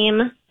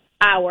steam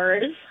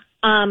hours,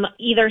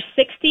 either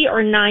 60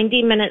 or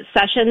 90-minute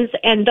sessions,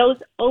 and those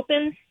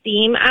open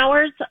steam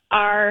hours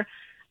are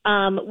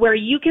where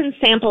you can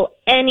sample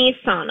any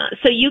sauna.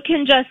 So you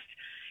can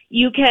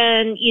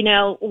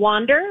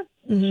wander,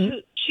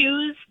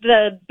 choose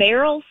the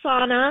barrel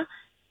sauna,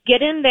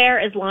 get in there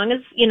as long as,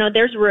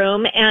 there's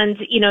room, and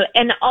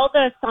all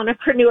the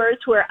saunapreneurs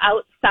who are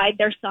outside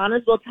their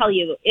saunas will tell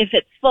you if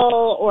it's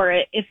full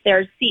or if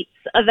there's seats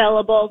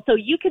available. So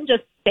you can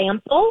just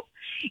sample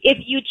if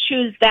you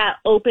choose that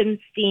open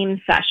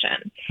steam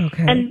session.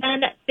 Okay. And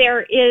then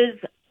there is,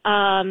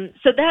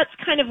 so that's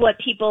kind of what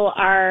people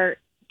are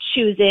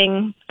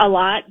choosing a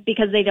lot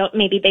because they don't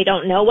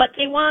know what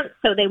they want,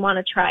 so they want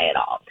to try it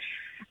all.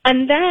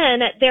 And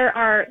then there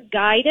are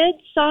guided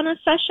sauna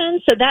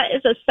sessions. So that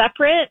is a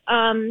separate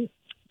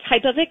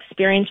type of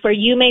experience where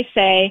you may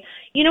say,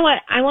 you know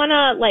what, I want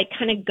to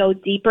kind of go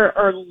deeper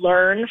or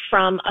learn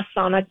from a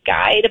sauna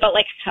guide about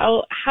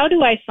how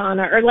do I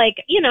sauna, or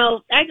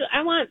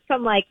I want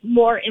some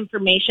more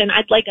information.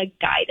 I'd like a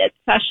guided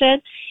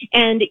session,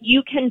 and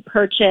you can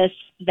purchase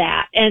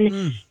that.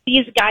 And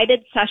these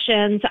guided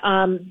sessions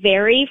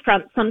vary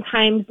from,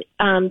 sometimes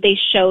they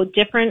show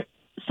different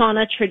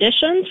sauna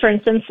traditions. For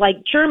instance,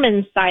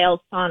 German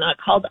style sauna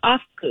called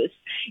Aufguss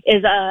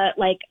is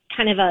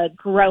kind of a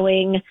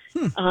growing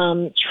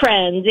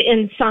trend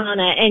in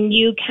sauna, and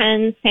you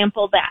can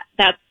sample that.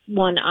 That's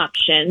one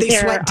option. They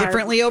sweat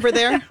differently over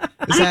there?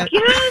 Is that...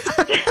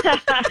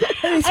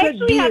 I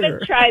actually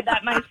haven't tried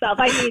that myself.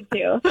 I need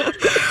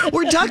to.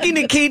 We're talking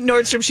to Kate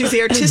Nordstrum. She's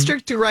the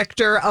artistic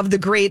director of the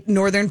Great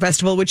Northern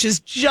Festival, which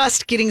is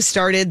just getting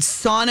started.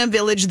 Sauna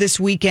Village this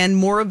weekend.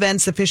 More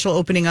events, official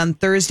opening on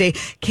Thursday.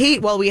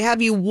 Kate, while we have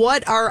you,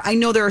 I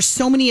know there are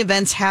so many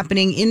events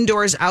happening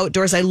indoors,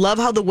 outdoors. I love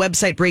how the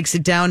website breaks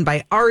it down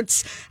by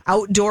arts,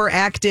 outdoor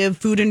active,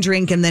 food and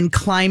drink, and then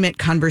climate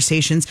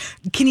conversations.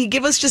 Can you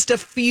give us just a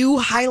few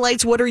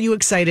highlights? What are you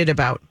excited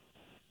about?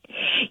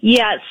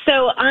 Yeah,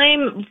 so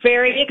I'm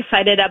very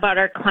excited about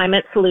our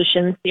Climate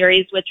Solutions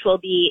series, which will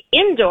be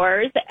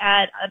indoors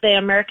at the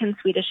American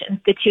Swedish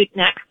Institute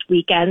next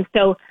weekend.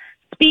 So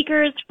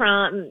speakers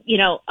from,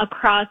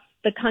 across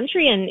the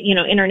country and,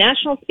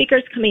 international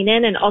speakers coming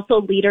in, and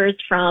also leaders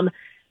from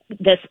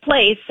this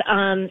place,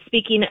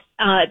 speaking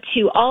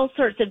to all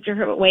sorts of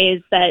different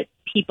ways that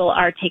people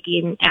are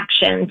taking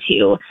action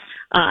to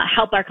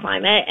help our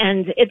climate.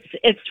 And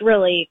it's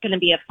really going to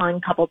be a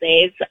fun couple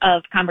days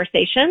of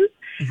conversations.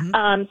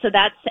 Mm-hmm. So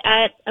that's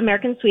at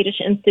American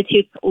Swedish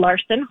Institute's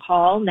Larson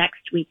Hall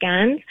next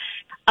weekend.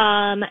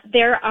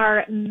 There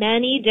are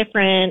many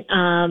different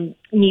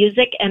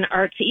music and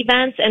arts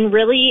events, and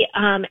really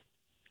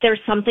there's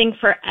something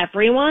for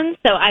everyone.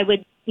 So I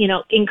would,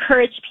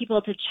 encourage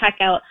people to check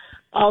out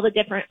all the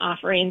different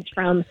offerings,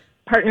 from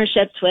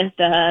partnerships with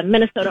the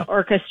Minnesota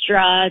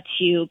Orchestra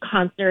to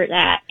concert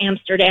at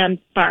Amsterdam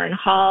Bar and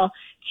Hall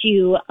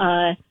to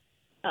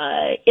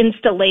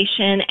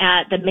installation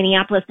at the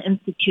Minneapolis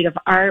Institute of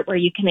Art, where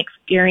you can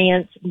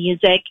experience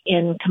music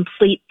in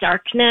complete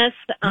darkness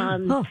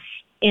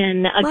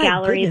in a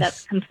gallery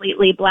that's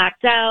completely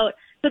blacked out.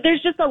 So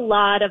there's just a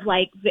lot of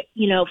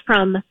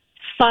from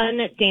fun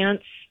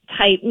dance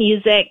type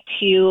music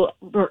to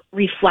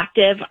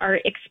reflective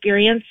art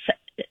experience.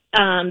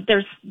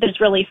 There's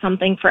really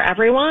something for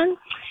everyone.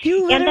 Do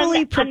you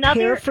literally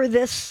prepare for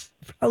this,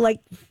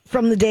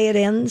 from the day it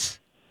ends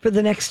for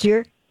the next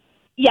year?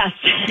 Yes.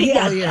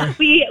 Yeah.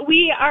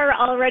 We are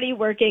already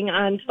working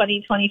on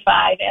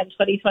 2025 and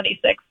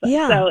 2026.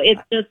 Yeah. So it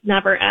just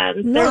never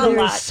ends.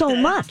 There's so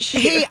much.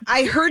 Hey,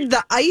 I heard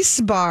the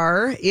ice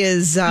bar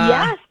is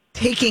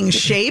taking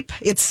shape.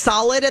 It's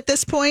solid at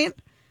this point.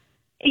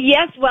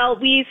 Yes. Well,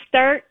 we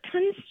start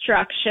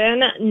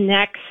construction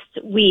next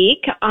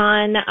week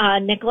on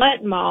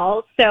Nicollet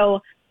Mall.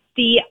 So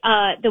the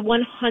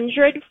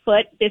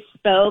 100-foot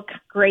bespoke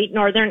Great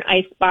Northern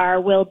Ice Bar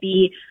will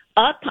be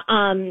up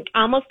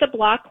almost a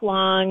block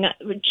long,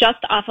 just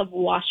off of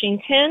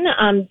Washington,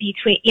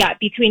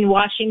 between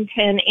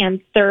Washington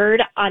and 3rd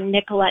on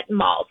Nicollet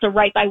Mall. So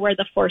right by where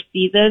the Four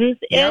Seasons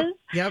is.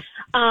 Yep.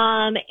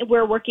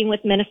 We're working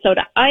with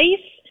Minnesota Ice.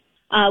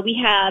 We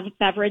have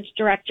beverage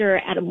director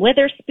Adam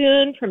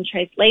Witherspoon from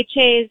Tres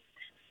Leches.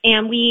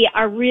 And we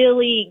are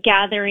really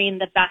gathering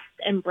the best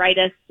and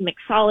brightest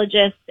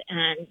mixologists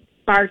and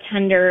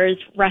bartenders,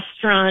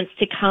 restaurants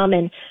to come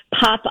and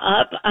pop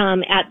up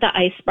at the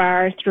Ice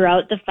Bar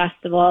throughout the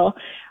festival.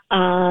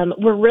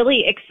 We're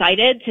really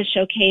excited to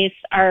showcase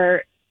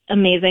our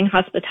amazing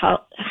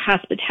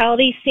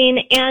hospitality scene.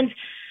 And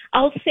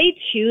I'll say,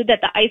 too,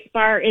 that the Ice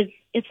Bar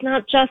it's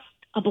not just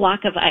a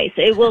block of ice.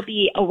 It will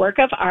be a work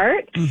of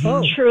art,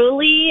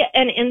 truly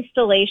an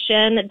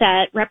installation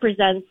that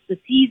represents the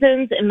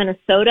seasons in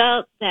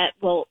Minnesota, that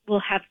will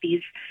have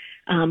these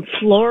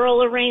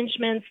floral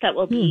arrangements that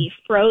will be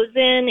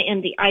frozen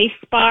in the Ice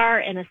Bar,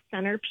 and a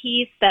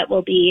centerpiece that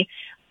will be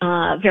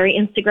very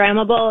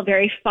Instagrammable,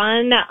 very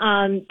fun.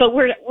 But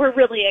we're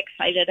really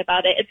excited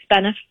about it. It's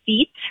been a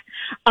feat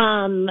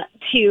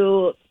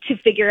to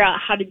figure out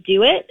how to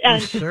do it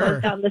and to go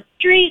down the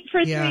street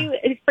for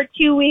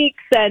 2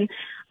 weeks. And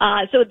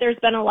so there's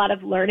been a lot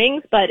of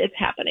learnings, but it's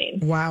happening.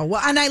 Wow.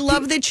 Well, and I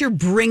love that you're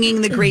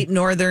bringing the Great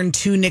Northern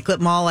to Nicollet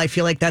Mall. I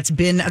feel like that's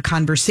been a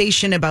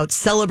conversation about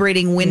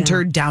celebrating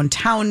winter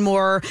downtown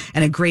more,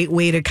 and a great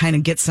way to kind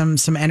of get some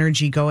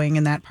energy going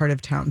in that part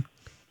of town.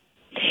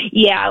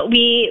 Yeah,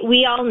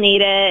 we all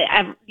need it.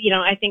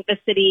 I think the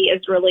city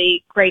is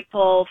really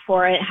grateful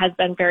for it, has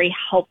been very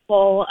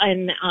helpful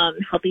in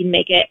helping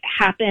make it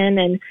happen.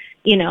 And,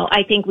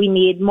 I think we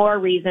need more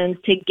reasons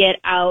to get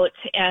out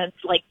and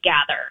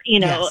gather,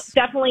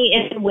 definitely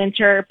in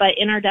winter, but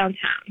in our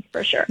downtown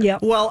for sure. Yeah.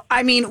 Well,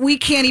 I mean, we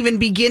can't even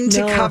begin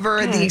to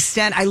cover the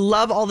extent. I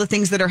love all the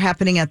things that are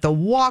happening at the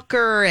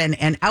Walker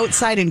and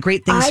outside, and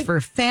great things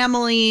for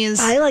families.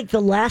 I like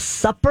the Last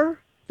Supper.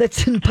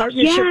 That's in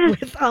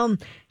partnership with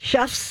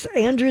chefs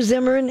Andrew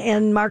Zimmern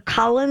and Mark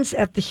Collins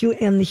at the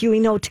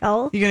Hewing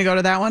Hotel. You going to go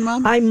to that one,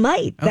 Mom? I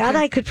might. Okay. That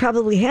I could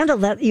probably handle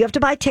that. You have to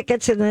buy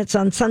tickets, and it's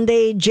on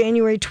Sunday,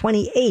 January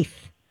 28th.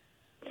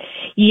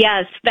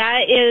 Yes,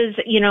 that is,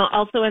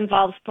 also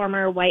involves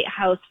former White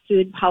House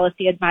food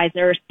policy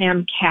advisor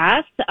Sam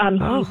Cass.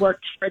 He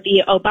worked for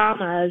the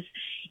Obamas.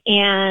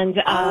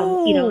 And,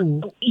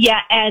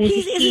 and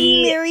is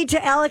he married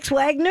to Alex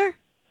Wagner?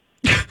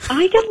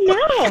 I don't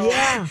know.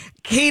 Yeah.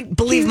 Kate,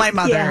 believe my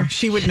mother. Yeah.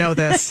 She would know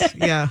this.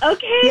 Yeah.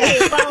 Okay.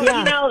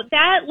 Well,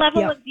 that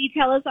level of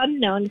detail is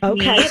unknown to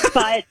me,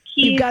 but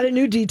he's got a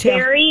new detail.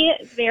 Very,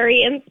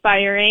 very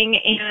inspiring.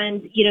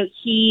 And,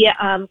 he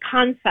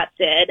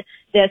concepted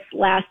this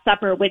Last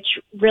Supper, which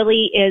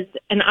really is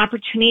an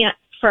opportunity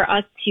for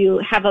us to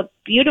have a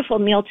beautiful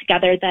meal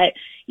together that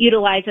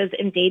utilizes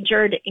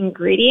endangered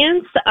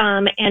ingredients.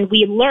 And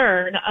we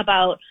learn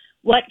about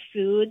what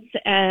foods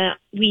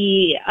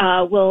we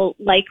will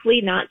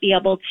likely not be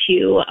able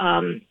to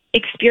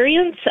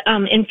experience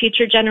in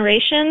future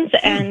generations.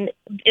 And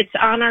it's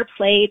on our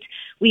plate.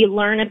 We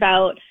learn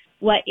about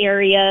what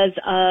areas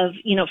of,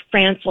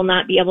 France will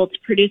not be able to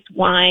produce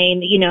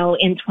wine,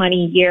 in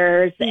 20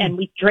 years. And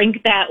we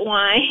drink that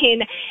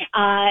wine.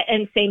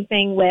 And same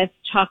thing with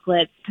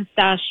chocolates,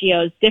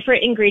 pistachios,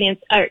 different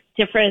ingredients, or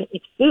different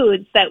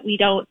foods that we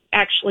don't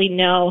actually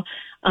know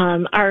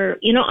are,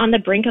 on the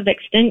brink of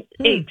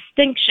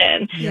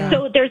extinction. Yeah.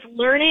 So there's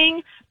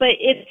learning, but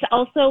it's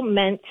also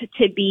meant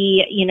to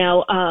be,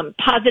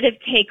 positive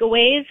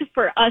takeaways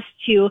for us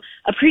to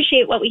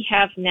appreciate what we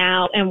have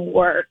now and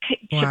work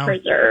to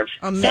preserve.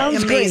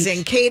 Sounds amazing.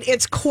 Great. Kate,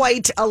 it's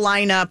quite a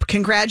lineup.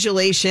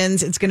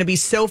 Congratulations. It's going to be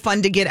so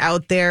fun to get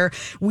out there.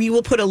 We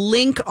will put a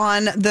link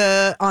on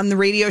the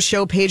radio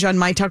show page on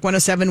My Talk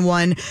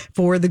 1071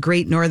 for the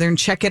Great Northern.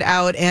 Check it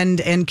out.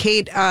 And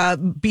Kate,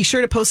 be sure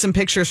to post some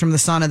pictures from the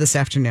sauna this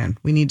afternoon.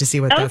 We need to see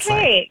what that's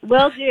like. Okay,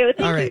 will do.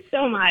 Thank you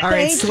so much. All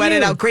right, sweat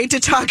it out. Great to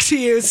talk to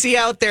you. See you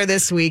out there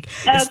this week.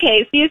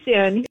 Okay, see you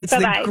soon. It's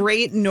the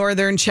Great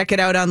Northern. Check it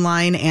out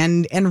online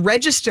and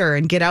register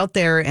and get out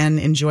there and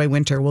enjoy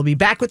winter. We'll be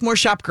back with more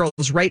Shop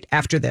Girls right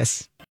after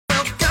this.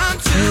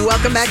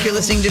 Welcome back. You're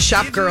listening to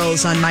Shop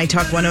Girls on My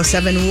Talk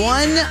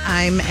 1071.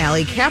 I'm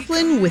Allie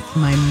Kaplan with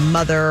my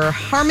mother,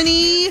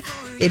 Harmony.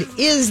 It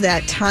is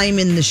that time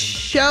in the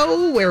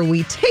show where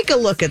we take a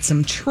look at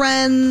some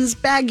trends,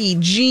 baggy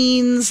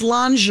jeans,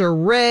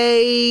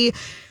 lingerie,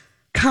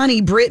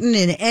 Connie Britton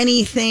in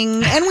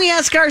anything, and we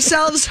ask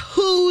ourselves,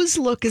 whose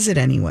look is it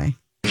anyway?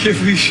 I can't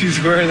believe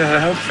she's wearing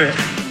that outfit.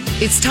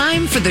 It's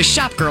time for the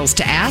Shop Girls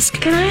to ask,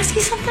 can I ask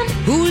you something?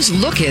 Whose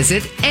look is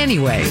it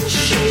anyway?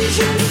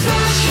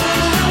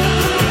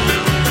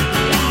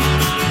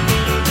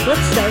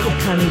 Let's start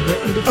with Connie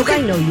Britton because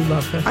I know you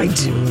love her. I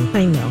do.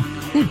 I know.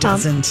 Who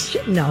doesn't?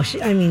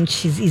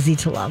 She's easy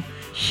to love.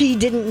 She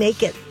didn't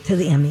make it to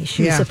the Emmys.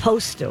 She was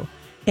supposed to.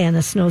 And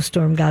a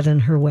snowstorm got in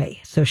her way,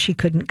 so she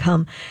couldn't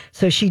come.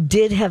 So she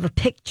did have a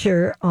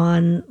picture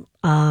on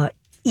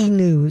E!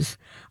 News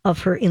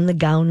of her in the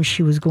gown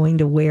she was going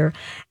to wear.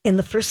 And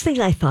the first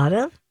thing I thought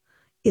of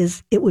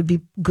is it would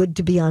be good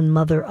to be on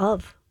Mother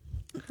of.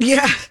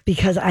 Yeah.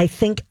 Because I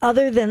think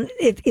other than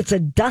it's a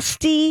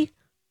dusty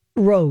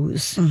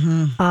rose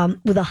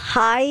with a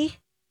high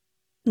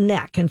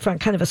neck in front,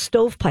 kind of a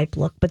stovepipe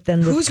look. But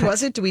then whose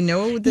was it? Do we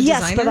know the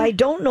designer? Yes, but I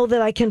don't know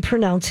that I can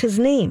pronounce his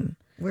name.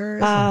 Where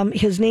is it?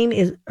 His name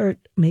is, or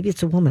maybe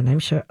it's a woman. I'm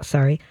sure.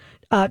 Sorry,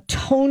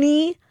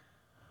 Tony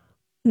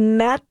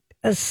Matasevsky.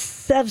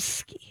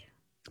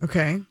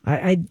 Okay,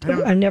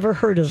 I've never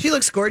heard of. She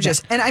looks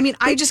gorgeous, and I mean,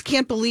 I just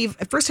can't believe.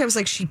 At first, I was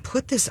like, she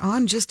put this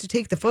on just to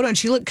take the photo, and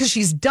she looked because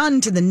she's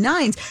done to the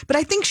nines. But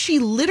I think she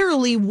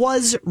literally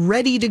was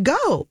ready to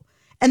go,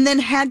 and then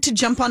had to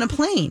jump on a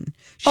plane.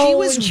 She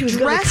was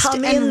dressed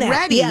and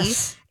ready.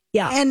 Yes.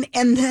 Yeah, and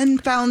then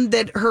found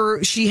that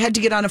she had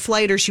to get on a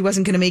flight or she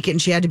wasn't going to make it,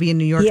 and she had to be in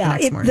New York the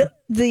next morning.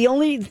 The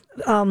only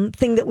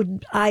thing that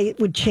I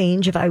would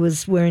change if I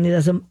was wearing it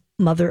as a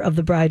mother of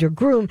the bride or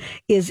groom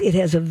is it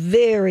has a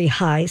very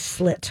high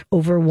slit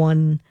over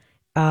one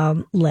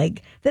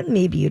leg that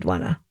maybe you'd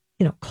want to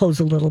close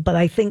a little. But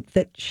I think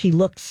that she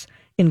looks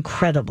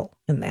incredible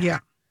in that. Yeah,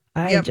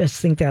 I just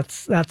think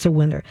that's a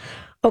winner.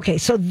 Okay,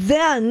 so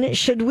then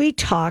should we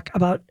talk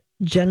about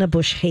Jenna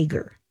Bush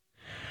Hager?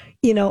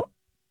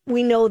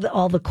 We know that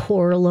all the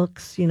core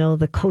looks,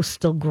 the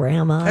coastal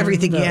grandma.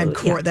 Everything,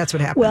 core. Yeah. That's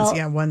what happens. Well,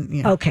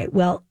 okay,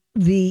 well,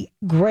 the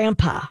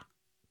grandpa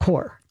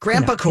core.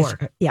 Grandpa core.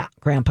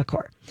 Grandpa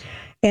core.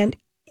 And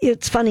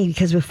it's funny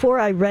because before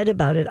I read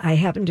about it, I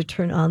happened to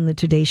turn on the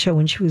Today Show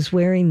when she was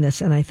wearing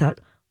this, and I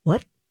thought,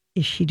 what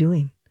is she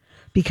doing?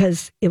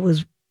 Because it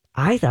was,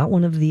 I thought,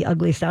 one of the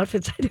ugliest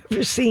outfits I'd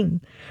ever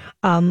seen.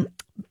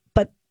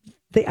 But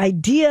the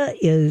idea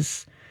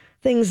is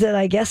things that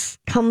I guess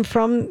come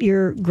from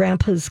your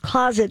grandpa's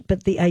closet,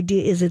 but the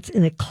idea is it's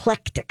an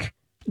eclectic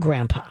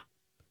grandpa.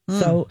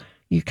 So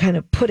you kind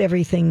of put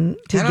everything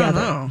together. I don't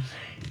know.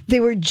 They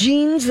were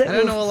jeans that I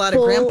don't know a lot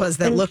of grandpas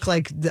that look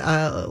like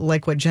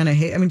what Jenna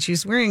Hager. I mean,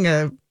 she's wearing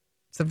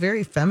it's a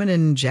very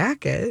feminine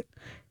jacket.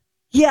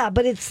 Yeah,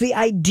 but it's the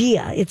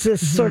idea. It's a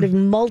sort of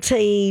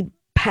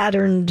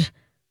multi-patterned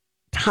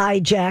tie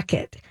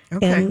jacket.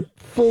 Okay. And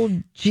full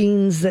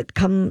jeans that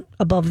come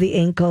above the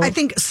ankle. I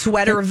think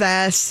sweater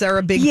vests are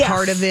a big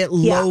part of it.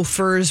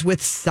 Loafers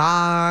with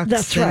socks.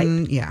 That's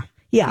right. Yeah.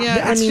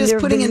 I mean, just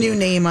putting a new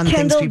name on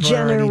Kendall things people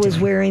Jenner are already was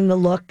doing. wearing the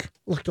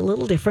looked a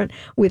little different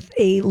with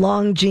a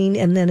long jean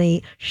and then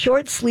a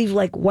short sleeve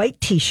like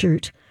white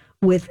T-shirt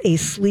with a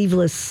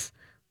sleeveless,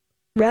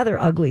 rather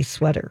ugly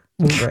sweater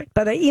over it.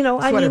 But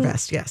sweater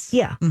vest, yes.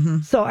 Yeah.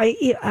 Mm-hmm. So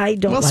I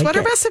don't. Well,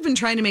 sweater vests have been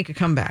trying to make a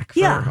comeback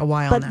for a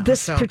while but now. But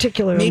this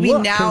particular maybe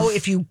look now,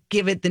 if you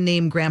give it the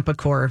name Grandpa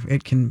Core,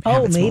 it can.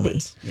 Have its maybe.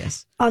 Moments.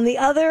 Yes. On the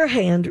other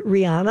hand,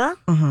 Rihanna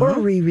or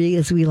Riri,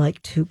 as we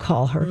like to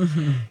call her,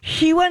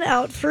 she went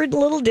out for a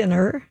little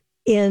dinner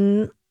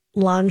in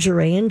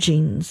lingerie and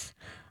jeans,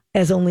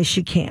 as only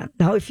she can.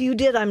 Now, if you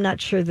did, I'm not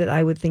sure that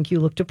I would think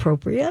you looked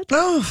appropriate.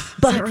 Oh,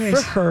 but right.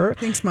 for her,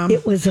 thanks, Mom.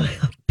 It was a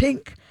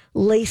pink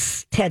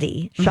lace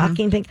teddy,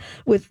 shocking pink,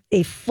 with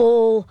a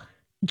full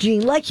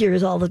jean like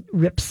yours, all the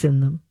rips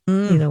in them,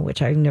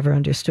 which I've never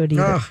understood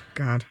either. Oh,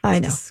 God. I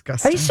know.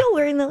 Disgusting. Are you still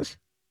wearing those?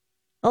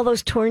 All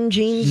those torn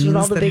jeans with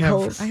all the big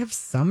holes? I have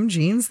some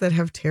jeans that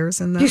have tears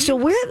in them. Do you still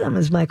wear them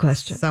is my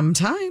question.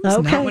 Sometimes.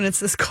 Okay. Not when it's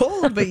this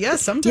cold, but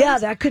yes, sometimes. Yeah,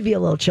 that could be a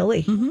little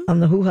chilly on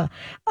the hoo-ha.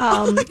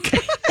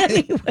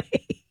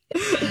 Anyway.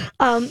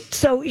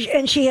 So,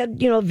 and she had,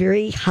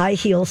 very high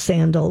heel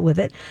sandal with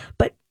it.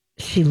 But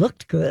she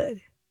looked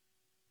good.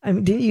 I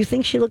mean, do you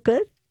think she looked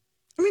good?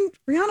 I mean,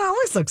 Rihanna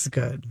always looks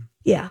good.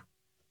 Yeah.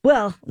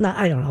 Well,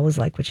 I don't always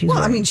like what she's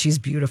wearing. I mean, she's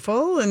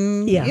beautiful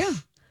and yeah.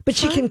 But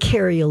she can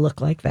carry a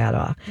look like that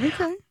off.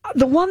 Okay.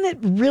 The one that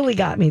really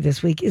got me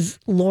this week is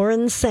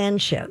Lauren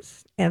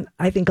Sanchez. And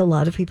I think a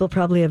lot of people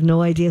probably have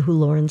no idea who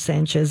Lauren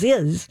Sanchez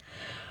is,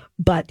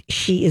 but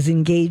she is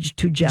engaged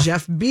to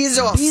Jeff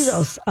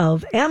Bezos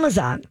of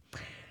Amazon.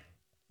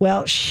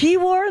 Well, she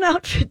wore an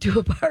outfit to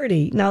a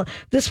party. Now,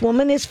 this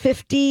woman is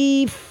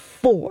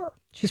 54.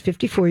 She's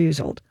 54 years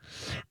old.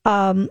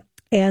 And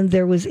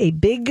there was a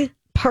big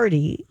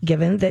party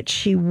given that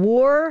she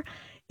wore.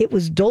 It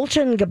was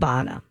Dolce &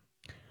 Gabbana.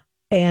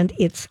 And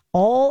it's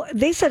all,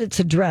 they said it's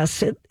a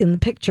dress. In the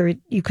picture,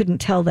 you couldn't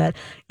tell that.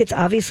 It's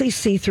obviously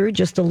see-through,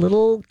 just a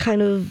little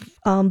kind of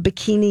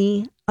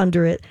bikini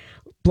under it.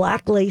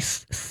 Black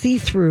lace,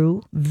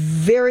 see-through,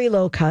 very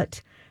low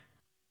cut.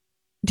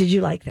 Did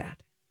you like that?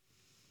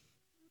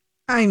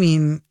 I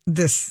mean,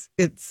 it's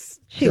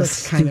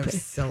just kind of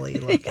silly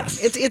looking.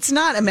 Yes. It's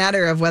not a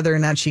matter of whether or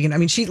not she can. I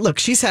mean,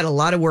 she's had a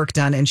lot of work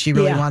done, and she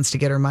really wants to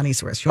get her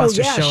money's worth. She wants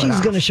to show it off.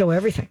 She's going to show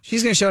everything.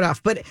 She's going to show it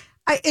off. But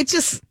it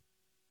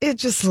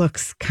just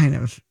looks kind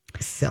of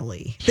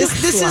silly.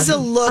 This is a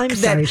look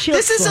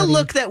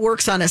that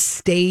works on a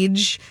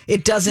stage.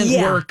 It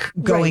doesn't work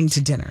going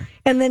to dinner.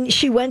 And then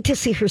she went to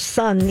see her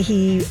son.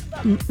 He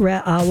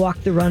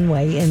walked the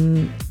runway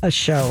in a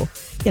show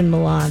in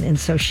Milan, and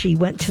so she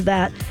went to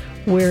that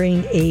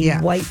wearing a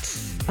white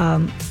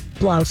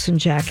blouse and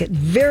jacket,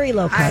 very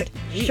low cut,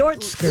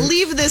 short skirt.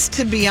 Leave this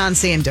to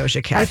Beyonce and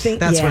Doja Cat. I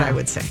think that's what I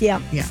would say.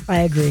 Yeah,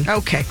 I agree.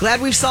 Okay,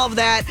 glad we've solved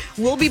that.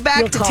 We'll be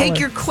back to take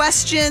your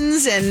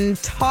questions and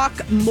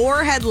talk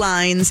more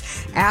headlines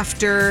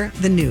after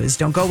the news.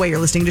 Don't go away. You're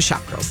listening to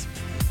Shop Girls.